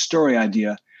of a story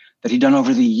idea that he'd done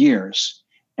over the years.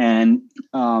 And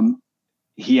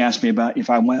he asked me about if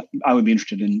I would be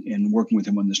interested in working with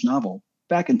him on this novel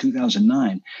back in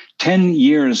 2009. 10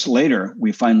 years later,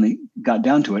 we finally got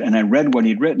down to it. And I read what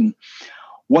he'd written.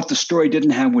 What the story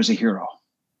didn't have was a hero.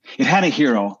 It had a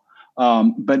hero,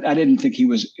 but I didn't think it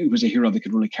was a hero that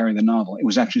could really carry the novel. It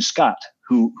was actually Scott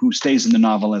who stays in the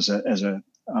novel as a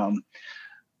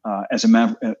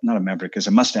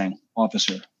Mustang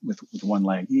officer with one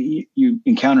leg. You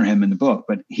encounter him in the book,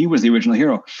 but he was the original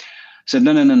hero. Said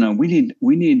no. We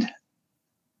need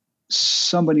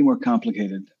somebody more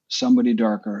complicated, somebody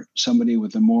darker, somebody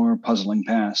with a more puzzling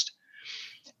past.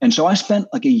 And so I spent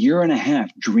like a year and a half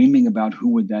dreaming about who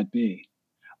would that be.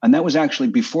 And that was actually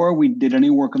before we did any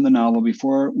work on the novel,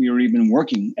 before we were even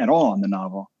working at all on the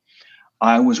novel.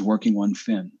 I was working on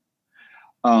Finn.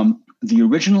 The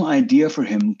original idea for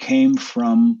him came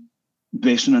from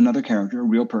based on another character, a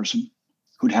real person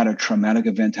who'd had a traumatic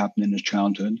event happen in his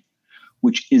childhood,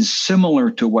 which is similar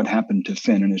to what happened to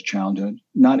Finn in his childhood.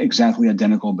 Not exactly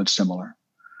identical, but similar.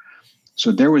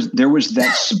 So there was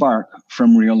that spark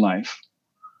from real life.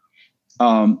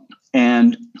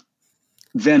 And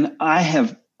then I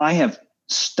have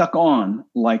stuck on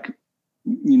like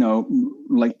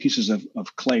pieces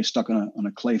of clay stuck on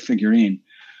a clay figurine,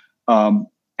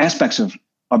 aspects of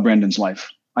Brandon's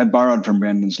life. I borrowed from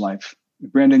Brandon's life.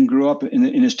 Brandon grew up in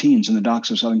his teens in the docks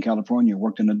of Southern California,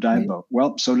 worked in a dive boat.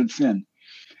 Well, so did Finn.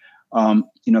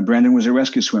 Brandon was a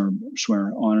rescue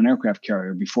swimmer on an aircraft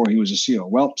carrier before he was a SEAL.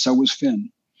 Well, so was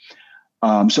Finn.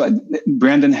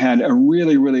 Brandon had a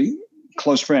really, really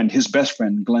close friend, his best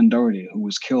friend, Glenn Doherty, who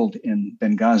was killed in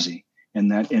Benghazi in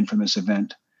that infamous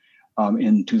event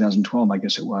in 2012, I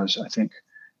guess it was, I think.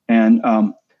 And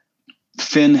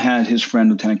Finn had his friend,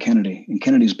 Lieutenant Kennedy, and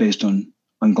Kennedy's based on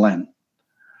Glenn.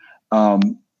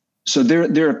 So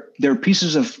there are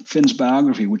pieces of Finn's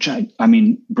biography,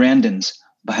 Brandon's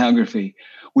biography,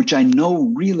 which I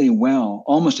know really well,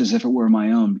 almost as if it were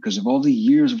my own, because of all the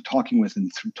years of talking with him,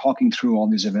 talking through all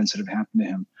these events that have happened to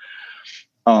him.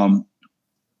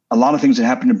 A lot of things that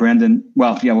happened to Brandon.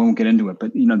 Well, yeah, we won't get into it,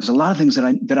 but there's a lot of things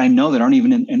that I know that aren't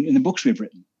even in the books we've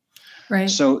written. Right.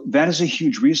 So that is a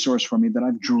huge resource for me that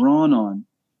I've drawn on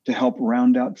to help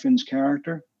round out Finn's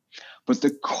character. But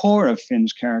the core of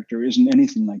Finn's character isn't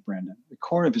anything like Brandon. The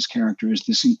core of his character is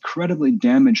this incredibly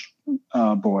damaged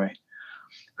boy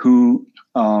who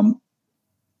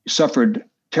suffered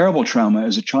terrible trauma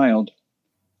as a child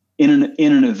in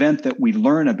an event that we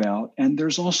learn about. And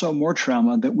there's also more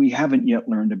trauma that we haven't yet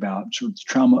learned about, sort of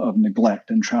trauma of neglect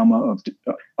and trauma of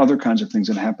other kinds of things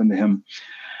that happened to him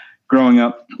growing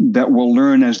up that we'll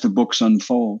learn as the books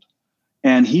unfold.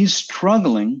 And he's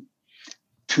struggling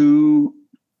to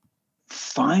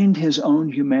find his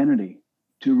own humanity,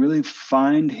 to really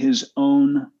find his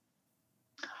own,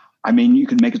 you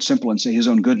can make it simple and say his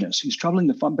own goodness. He's struggling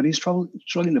to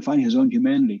find his own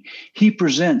humanity. He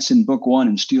presents in book 1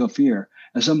 in Steel Fear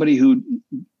as somebody who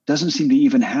doesn't seem to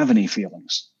even have any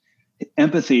feelings.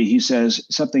 Empathy, he says,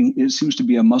 it seems to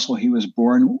be a muscle he was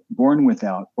born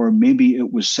without, or maybe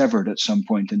it was severed at some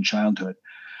point in childhood.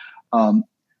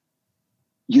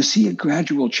 You see a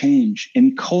gradual change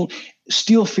in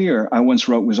Steel Fear, I once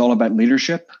wrote, was all about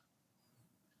leadership.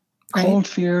 Right.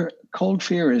 Cold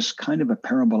Fear is kind of a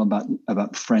parable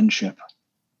about friendship.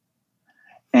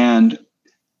 And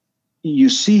you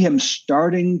see him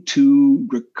starting to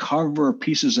recover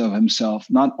pieces of himself,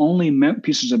 not only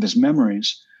pieces of his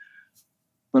memories,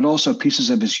 but also pieces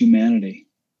of his humanity.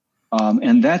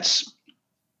 And that's,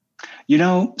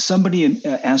 somebody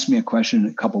asked me a question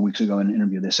a couple of weeks ago in an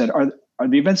interview. They said, are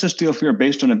the events of Steel Fear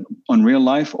based on real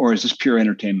life, or is this pure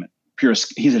entertainment?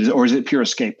 He said, or is it pure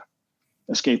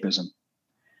escapism?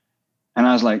 And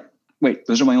I was like, wait,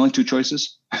 those are my only two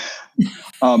choices?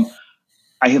 I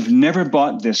have never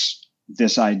bought this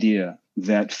idea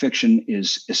that fiction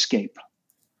is escape.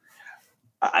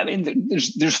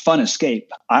 There's fun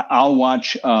escape. I'll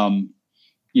watch,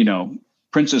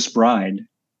 Princess Bride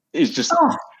is just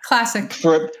classic.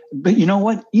 But you know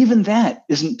what? Even that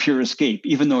isn't pure escape.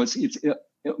 Even though it's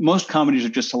most comedies are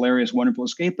just hilarious, wonderful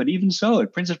escape. But even so,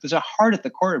 there's a heart at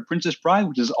the core of Princess Bride,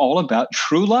 which is all about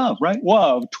true love, right?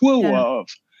 Love, true love.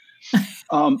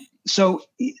 So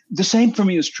the same for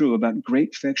me is true about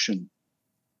great fiction.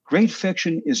 Great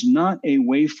fiction is not a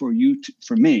way for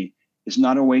me, is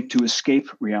not a way to escape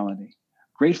reality.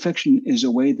 Great fiction is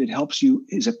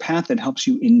is a path that helps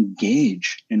you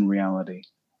engage in reality.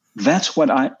 That's what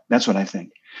I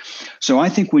think. So I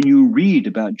think when you read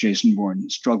about Jason Bourne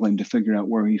struggling to figure out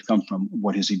where he's come from,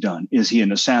 what has he done? Is he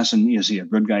an assassin? Is he a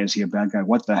good guy? Is he a bad guy?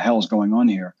 What the hell is going on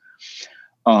here?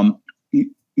 When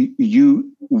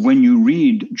you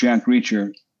read Jack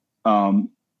Reacher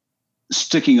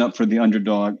sticking up for the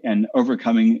underdog and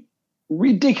overcoming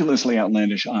ridiculously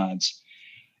outlandish odds,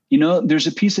 there's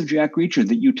a piece of Jack Reacher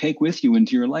that you take with you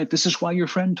into your life. This is why your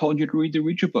friend told you to read the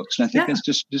Reacher books. And I think that's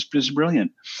just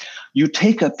brilliant. You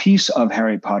take a piece of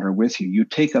Harry Potter with you. You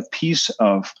take a piece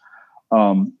of,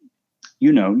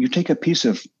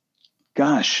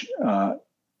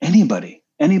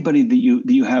 anybody that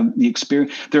you have the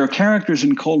experience. There are characters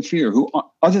in Cold Fear who,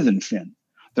 other than Finn,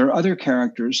 there are other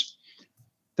characters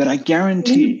that I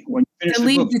guarantee when you finish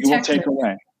the book, you will take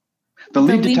away. The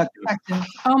lead detective.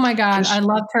 Oh my God, I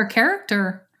loved her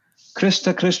character.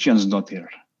 Krista Kristjansdottir.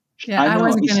 Yeah, I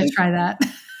wasn't going to try that.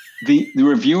 The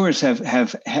reviewers have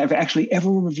actually,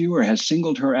 every reviewer has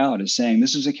singled her out as saying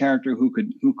this is a character who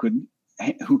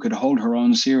could hold her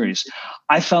own series.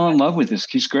 I fell in love with this.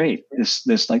 She's great.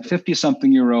 This like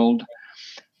 50-something-year-old,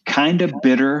 kind of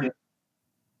bitter.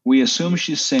 We assume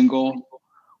she's single.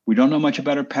 We don't know much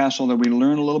about her past, although we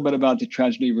learn a little bit about the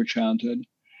tragedy of her childhood.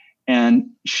 And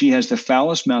she has the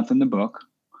foulest mouth in the book.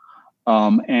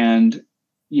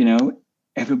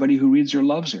 Everybody who reads her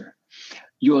loves her.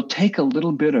 You'll take a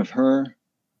little bit of her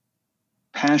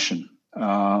passion,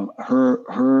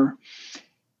 her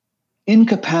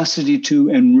incapacity to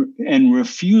and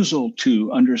refusal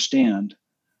to understand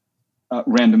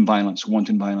random violence,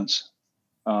 wanton violence.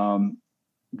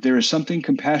 there is something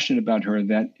compassionate about her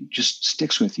that just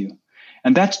sticks with you.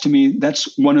 And that's, to me,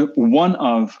 that's one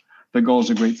of the goals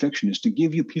of great fiction, is to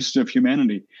give you pieces of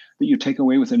humanity that you take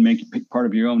away with and make it part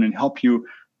of your own and help you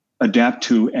adapt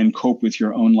to and cope with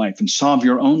your own life and solve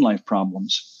your own life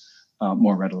problems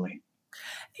more readily.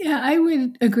 Yeah, I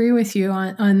would agree with you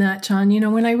on that, John. You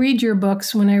know, when I read your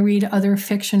books, when I read other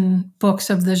fiction books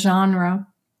of the genre,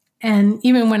 and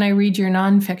even when I read your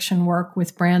nonfiction work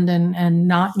with Brandon and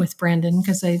not with Brandon,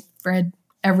 because I've read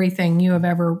everything you have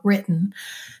ever written,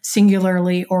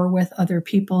 singularly or with other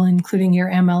people, including your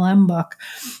MLM book,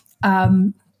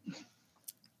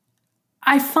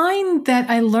 I find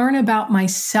that I learn about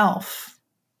myself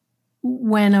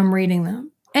when I'm reading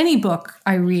them. Any book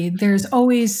I read, there's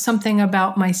always something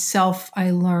about myself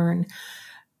I learn,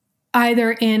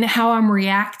 either in how I'm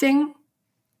reacting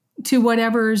to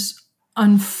whatever's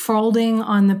unfolding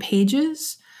on the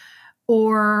pages,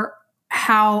 or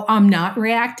how I'm not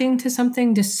reacting to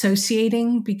something,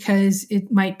 dissociating because it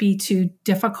might be too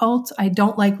difficult. I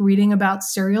don't like reading about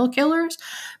serial killers,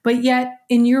 but yet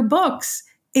in your books,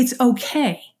 it's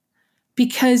okay,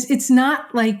 because it's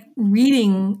not like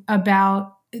reading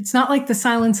about, it's not like The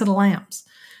Silence of the Lambs,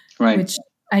 Right. which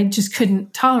I just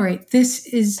couldn't tolerate.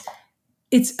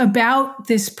 It's about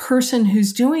this person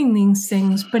who's doing these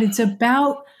things, but it's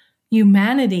about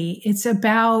humanity. It's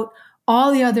about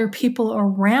all the other people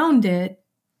around it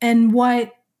and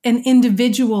what an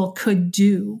individual could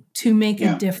do to make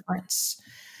a difference.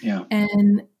 Yeah.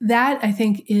 And that, I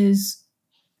think, is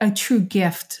a true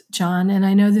gift, John. And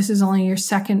I know this is only your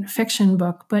second fiction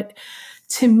book, but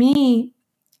to me,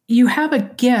 you have a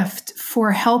gift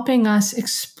for helping us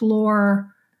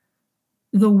explore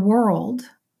the world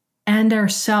and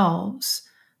ourselves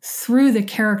through the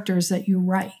characters that you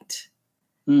write.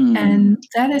 And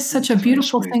that is such a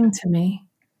beautiful thing to me.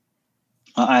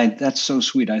 That's so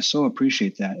sweet. I so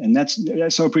appreciate that. And I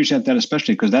so appreciate that,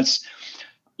 especially because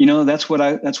that's what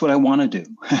I want to do.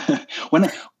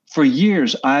 For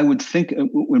years, I would think,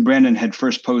 when Brandon had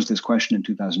first posed this question in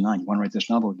 2009, you want to write this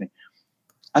novel with me?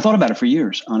 I thought about it for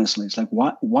years, honestly. It's like,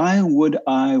 why would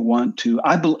I want to?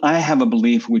 I have a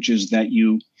belief, which is that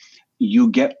you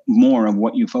get more of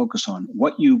what you focus on.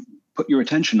 What you put your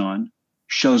attention on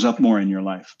shows up more in your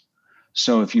life.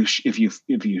 So if you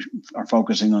are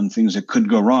focusing on things that could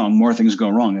go wrong, more things go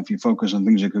wrong. If you focus on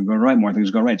things that could go right, more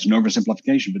things go right. It's an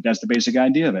oversimplification, but that's the basic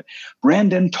idea of it.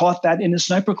 Brandon taught that in his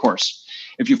sniper course.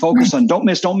 If you focus on don't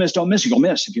miss, you'll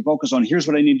miss. If you focus on here's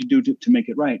what I need to do to make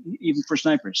it right, even for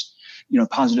snipers,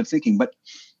 positive thinking. But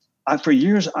for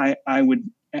years, I would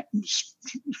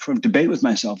sort of debate with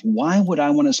myself, why would I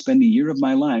want to spend a year of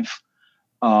my life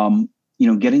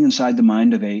getting inside the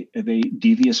mind of a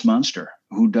devious monster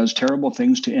who does terrible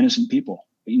things to innocent people?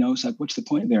 It's like, what's the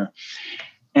point there?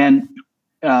 And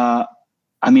I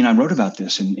wrote about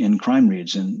this in Crime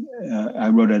Reads, and I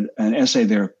wrote an essay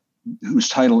there whose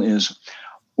title is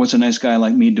 "What's a Nice Guy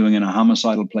Like Me Doing in a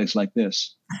Homicidal Place Like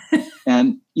This?"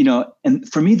 And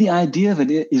for me, the idea of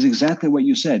it is exactly what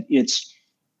you said. It's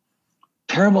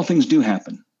terrible things do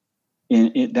happen.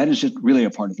 And that is just really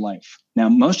a part of life. Now,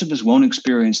 most of us won't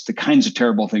experience the kinds of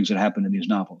terrible things that happen in these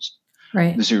novels,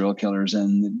 right? The serial killers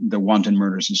and the wanton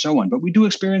murders and so on. But we do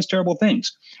experience terrible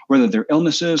things, whether they're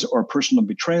illnesses or personal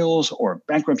betrayals or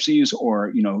bankruptcies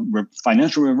or,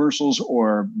 financial reversals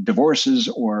or divorces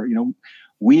or,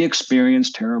 we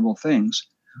experience terrible things.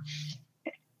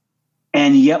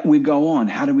 And yet we go on.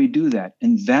 How do we do that?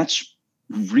 And that's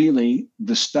really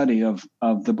the study of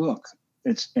the book.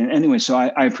 Anyway, so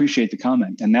I appreciate the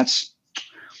comment, and that's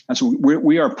what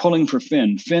we are pulling for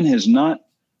Finn. Finn has not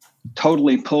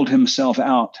totally pulled himself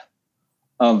out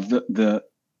of the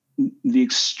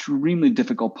extremely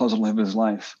difficult puzzle of his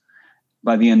life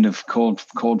by the end of Cold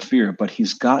Fear, but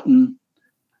he's gotten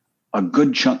a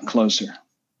good chunk closer.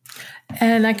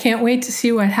 And I can't wait to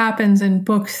see what happens in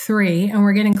book 3. And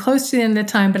we're getting close to the end of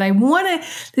the time, but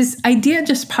this idea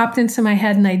just popped into my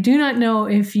head, and I do not know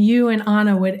if you and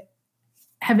Anna would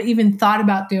have even thought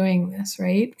about doing this,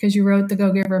 right? Because you wrote The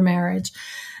Go-Giver Marriage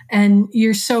and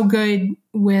you're so good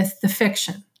with the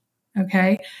fiction.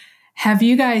 Okay. Have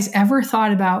you guys ever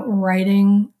thought about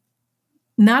writing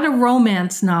not a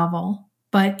romance novel,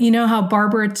 but you know how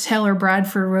Barbara Taylor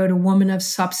Bradford wrote A Woman of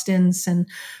Substance and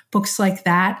books like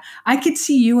that? I could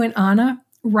see you and Anna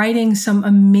writing some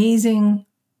amazing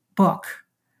book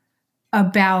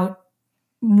about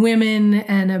women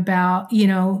and about,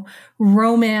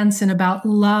 romance and about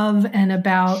love and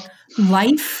about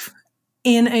life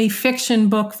in a fiction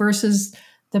book versus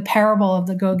the parable of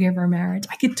the Go-Giver Marriage.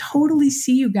 I could totally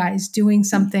see you guys doing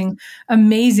something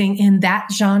amazing in that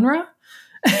genre.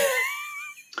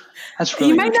 That's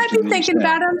really you might not be interesting that you thinking say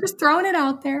that. about it. I'm just throwing it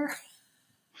out there.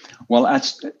 Well,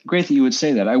 that's great that you would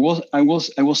say that. I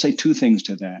will say two things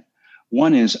to that.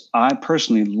 One is I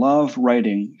personally love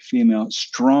writing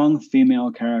strong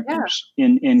female characters.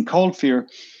 In Cold Fear,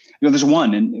 there's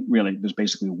one, and really there's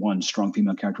basically one strong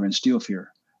female character in Steel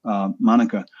Fear,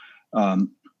 Monica.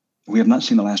 We have not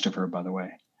seen the last of her, by the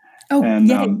way. Oh,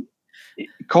 and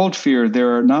Cold Fear,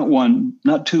 there are not one,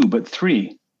 not two, but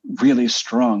three really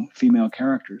strong female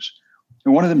characters.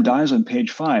 And one of them dies on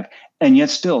page 5. And yet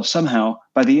still, somehow,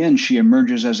 by the end, she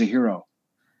emerges as a hero.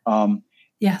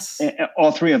 Yes.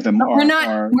 All three of them we're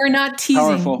not teasing.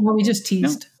 powerful. Well, we just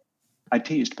teased. No, I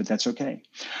teased, but that's okay.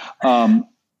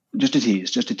 Just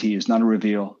a tease, not a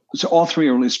reveal. So all three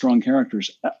are really strong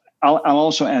characters. I'll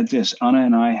also add this. Anna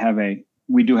and I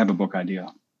we do have a book idea,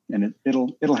 and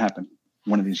it'll happen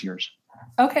one of these years.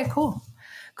 Okay, cool.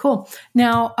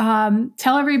 Now,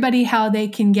 tell everybody how they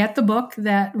can get the book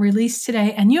that released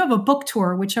today. And you have a book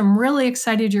tour, which I'm really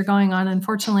excited you're going on.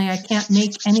 Unfortunately, I can't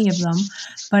make any of them,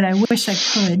 but I wish I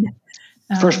could.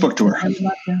 First book tour. I would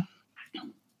love to.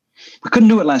 We couldn't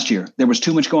do it last year. There was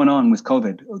too much going on with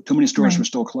COVID. Too many stores were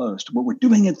still closed. But we're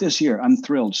doing it this year. I'm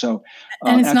thrilled. So,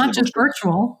 and it's not just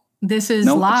virtual. This is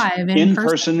live in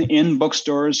person, in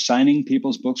bookstores, signing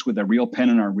people's books with a real pen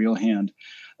in our real hand.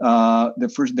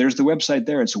 There's the website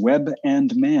there. It's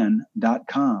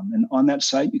webandman.com. And on that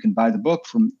site, you can buy the book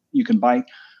you can buy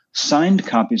signed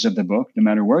copies of the book, no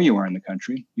matter where you are in the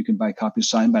country. You can buy copies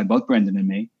signed by both Brendan and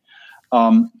me.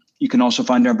 You can also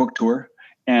find our book tour.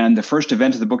 And the first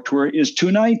event of the book tour is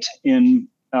tonight in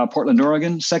Portland,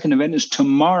 Oregon. Second event is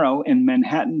tomorrow in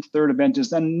Manhattan. Third event is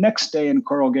the next day in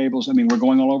Coral Gables. I mean, we're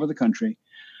going all over the country.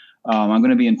 I'm going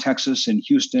to be in Texas, in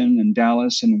Houston, in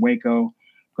Dallas, in Waco.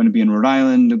 Going to be in Rhode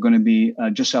Island. We're going to be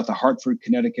just south of Hartford,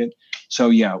 Connecticut. So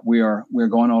yeah, we're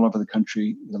going all over the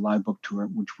country with a live book tour,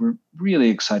 which we're really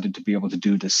excited to be able to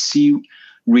do, to see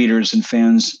readers and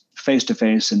fans face to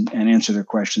face and answer their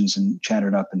questions and chat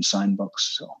it up and sign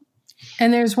books. So.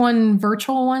 And there's one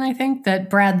virtual one, I think, that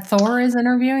Brad Thor is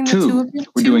interviewing. The two of you.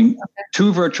 We're doing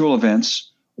two virtual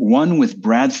events. One with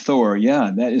Brad Thor.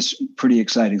 Yeah, that is pretty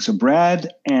exciting. So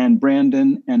Brad and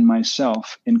Brandon and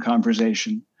myself in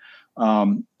conversation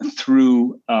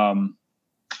through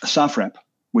SOFREP,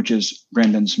 which is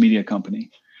Brandon's media company.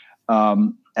 I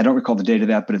don't recall the date of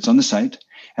that, but it's on the site.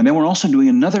 And then we're also doing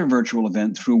another virtual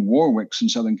event through Warwick's in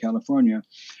Southern California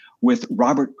with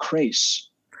Robert Crace.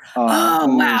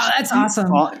 Wow, that's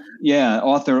awesome.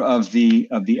 Author of the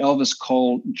Elvis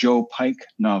Cole Joe Pike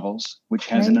novels, which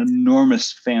has an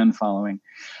enormous fan following.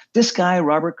 This guy,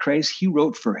 Robert Crace, he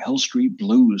wrote for Hill Street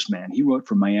Blues, man. He wrote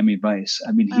for Miami Vice.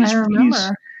 I mean, he's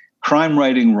crime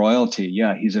writing royalty.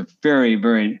 Yeah, he's a very,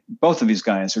 very, both of these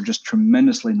guys are just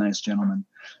tremendously nice gentlemen.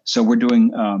 So we're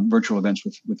doing virtual events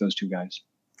with those two guys.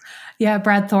 Yeah,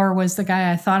 Brad Thor was the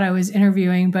guy I thought I was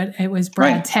interviewing, but it was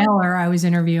Brad Taylor I was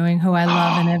interviewing, who I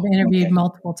love and have interviewed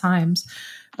multiple times.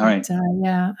 All right.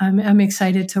 I'm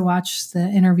excited to watch the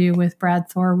interview with Brad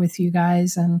Thor with you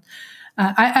guys. And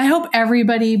I hope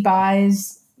everybody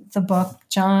buys the book,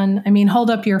 John. I mean, hold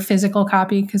up your physical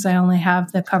copy because I only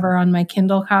have the cover on my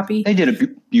Kindle copy. They did a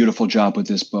beautiful job with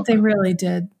this book. They really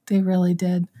did.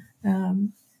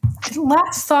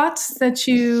 Last thoughts that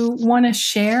you want to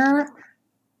share?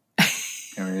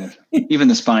 Even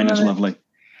the spine is lovely.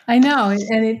 I know.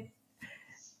 And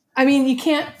you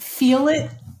can't feel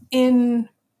it on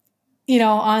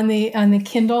the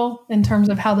Kindle in terms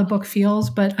of how the book feels,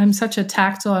 but I'm such a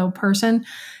tactile person.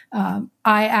 I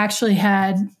actually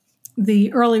had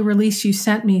the early release you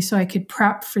sent me so I could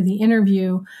prep for the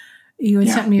interview. You had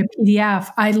sent me a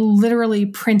PDF. I literally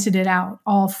printed it out,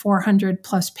 all 400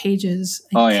 plus pages.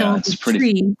 I killed a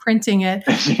tree printing it,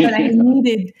 but I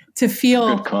needed to feel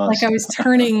like I was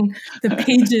turning the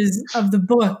pages of the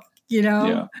book,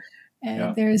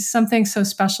 And there's something so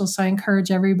special. So I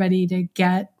encourage everybody to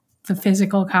get the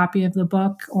physical copy of the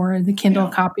book or the Kindle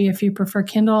copy if you prefer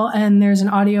Kindle. And there's an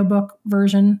audiobook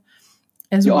version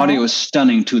as well. The audio is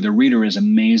stunning too. The reader is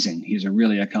amazing. He's a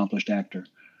really accomplished actor.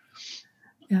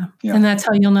 Yeah. And that's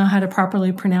how you'll know how to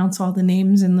properly pronounce all the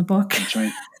names in the book.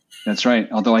 That's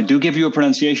right. Although I do give you a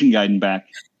pronunciation guide back.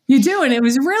 You do. And it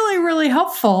was really, really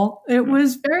helpful. It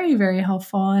was very, very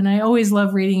helpful. And I always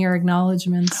love reading your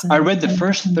acknowledgments. I read the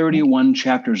first 31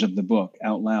 chapters of the book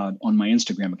out loud on my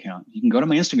Instagram account. You can go to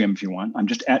my Instagram if you want. I'm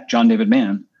just at John David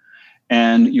Mann.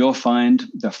 And you'll find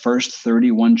the first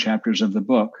 31 chapters of the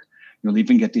book. You'll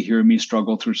even get to hear me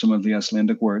struggle through some of the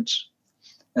Icelandic words,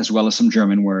 as well as some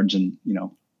German words and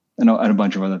a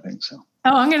bunch of other things. So.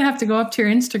 Oh, I'm going to have to go up to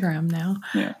your Instagram now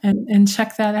and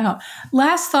check that out.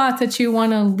 Last thought that you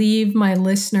want to leave my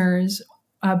listeners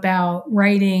about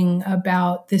writing,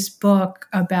 about this book,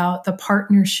 about the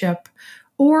partnership,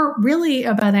 or really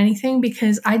about anything,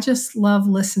 because I just love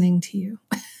listening to you.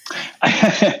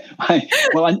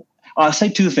 I'll say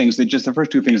two things, the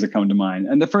first two things that come to mind.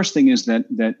 And the first thing is that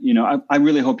I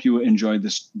really hope you enjoyed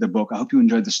the book. I hope you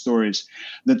enjoyed the stories.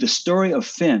 That the story of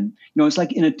Finn, it's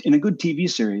like in a good TV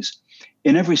series.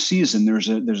 In every season, there's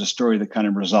a story that kind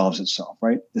of resolves itself,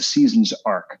 right? The season's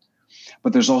arc,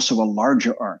 but there's also a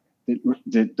larger arc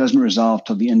that doesn't resolve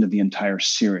till the end of the entire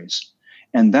series.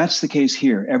 And that's the case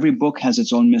here. Every book has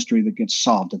its own mystery that gets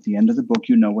solved. At the end of the book,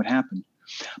 you know what happened.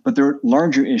 But there are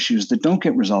larger issues that don't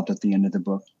get resolved at the end of the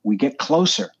book. We get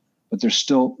closer, but there's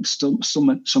still so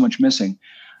much missing.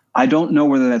 I don't know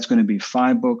whether that's going to be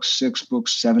 5 books, 6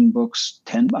 books, 7 books,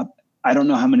 10. I don't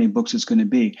know how many books it's going to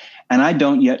be. And I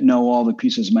don't yet know all the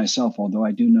pieces myself, although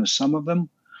I do know some of them.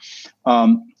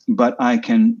 But I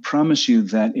can promise you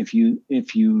that if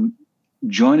you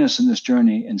join us in this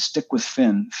journey and stick with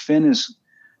Finn is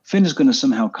going to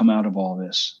somehow come out of all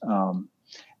this.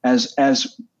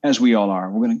 As we all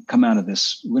are, we're going to come out of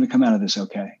this. We're going to come out of this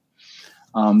okay.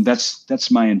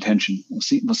 That's my intention. We'll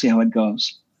see how it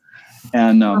goes.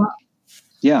 And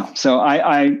so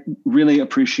I really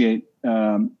appreciate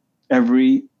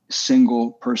every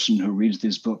single person who reads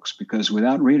these books, because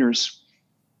without readers,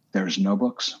 there's no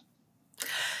books.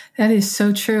 That is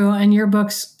so true. And your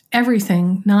books,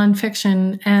 everything,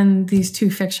 nonfiction and these 2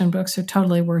 fiction books, are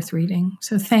totally worth reading.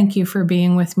 So thank you for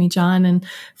being with me, John, and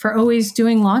for always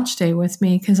doing launch day with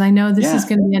me, because I know this is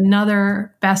going to be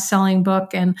another best-selling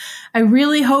book. And I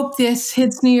really hope this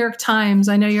hits New York Times.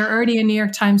 I know you're already a New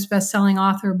York Times best-selling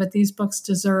author, but these books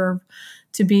deserve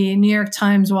to be New York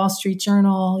Times, Wall Street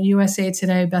Journal, USA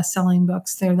Today best-selling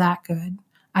books. They're that good.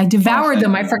 I devoured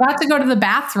them. I forgot to go to the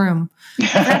bathroom.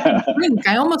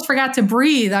 I almost forgot to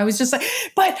breathe. I was just like,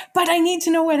 but I need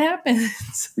to know what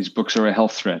happens. These books are a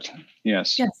health threat.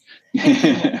 Yes.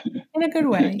 In a good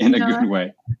way. In a good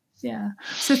way. Yeah.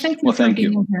 So thank you for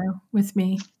being here with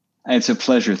me. It's a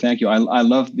pleasure. Thank you. I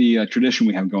love the tradition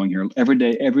we have going here.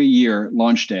 Every year,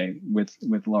 launch day with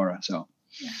Laura. So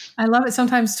I love it.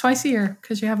 Sometimes twice a year,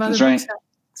 because you have other books out.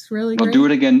 It's really great. We'll do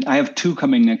it again. I have 2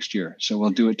 coming next year, so we'll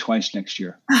do it twice next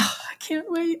year. Oh, I can't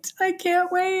wait.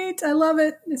 I love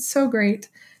it. It's so great.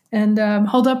 And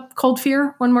hold up Cold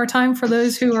Fear one more time for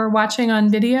those who are watching on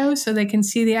video so they can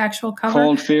see the actual cover.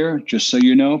 Cold Fear, just so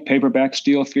you know, paperback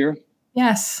Steel Fear.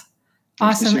 Yes.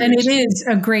 Awesome. And it is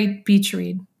a great beach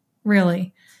read,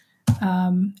 really.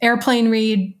 Airplane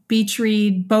read, beach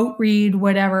read, boat read,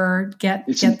 whatever.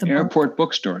 It's in airport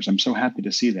bookstores. I'm so happy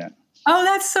to see that. Oh,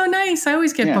 that's so nice. I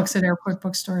always get books at airport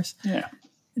bookstores. Yeah.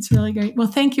 It's really great. Well,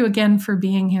 thank you again for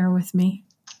being here with me.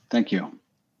 Thank you.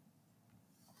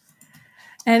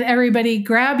 And everybody,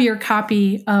 grab your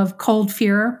copy of Cold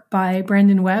Fear by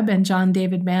Brendan Webb and John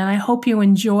David Mann. I hope you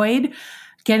enjoyed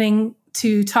getting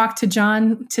to talk to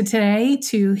John today,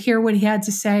 to hear what he had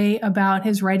to say about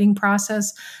his writing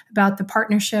process, about the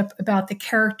partnership, about the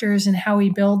characters and how he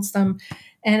builds them.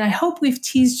 And I hope we've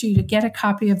teased you to get a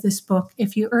copy of this book.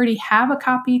 If you already have a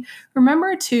copy,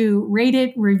 remember to rate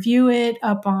it, review it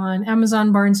up on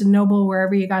Amazon, Barnes & Noble,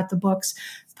 wherever you got the books.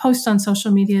 Post on social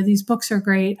media. These books are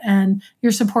great, and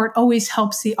your support always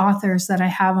helps the authors that I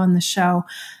have on the show.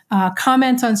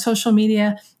 Comment on social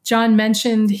media. John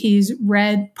mentioned he's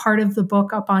read part of the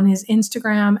book up on his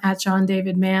Instagram at John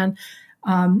David Mann.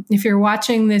 If you're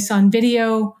watching this on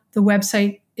video, the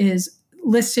website is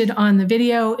listed on the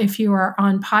video. If you are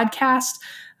on podcast,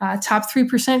 top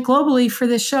 3% globally for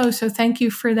this show. So thank you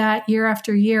for that year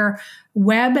after year.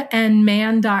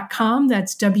 Webandmann.com.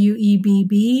 That's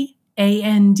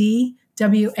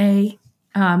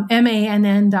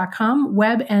WEBBANDWAMANN.com.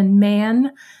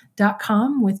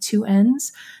 Webandmann.com with 2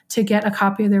 N's to get a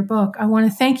copy of their book. I want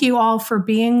to thank you all for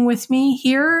being with me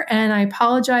here. And I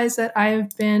apologize that I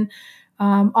have been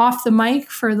off the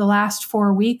mic for the last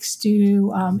 4 weeks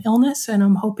due to illness, and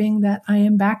I'm hoping that I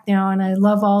am back now. And I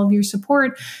love all of your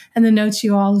support and the notes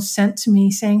you all sent to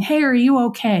me saying, hey, are you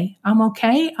okay? I'm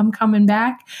okay. I'm coming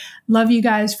back. Love you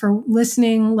guys for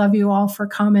listening. Love you all for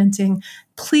commenting.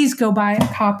 Please go buy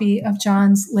a copy of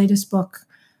John's latest book,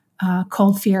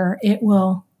 Cold Fear. It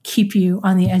will keep you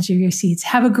on the edge of your seats.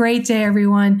 Have a great day,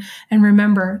 everyone. And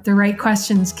remember, the right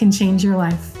questions can change your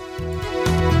life.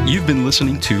 You've been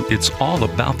listening to It's All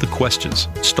About the Questions,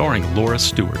 starring Laura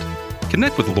Stewart.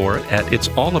 Connect with Laura at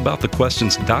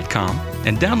it'sallaboutthequestions.com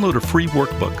and download a free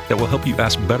workbook that will help you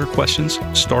ask better questions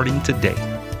starting today.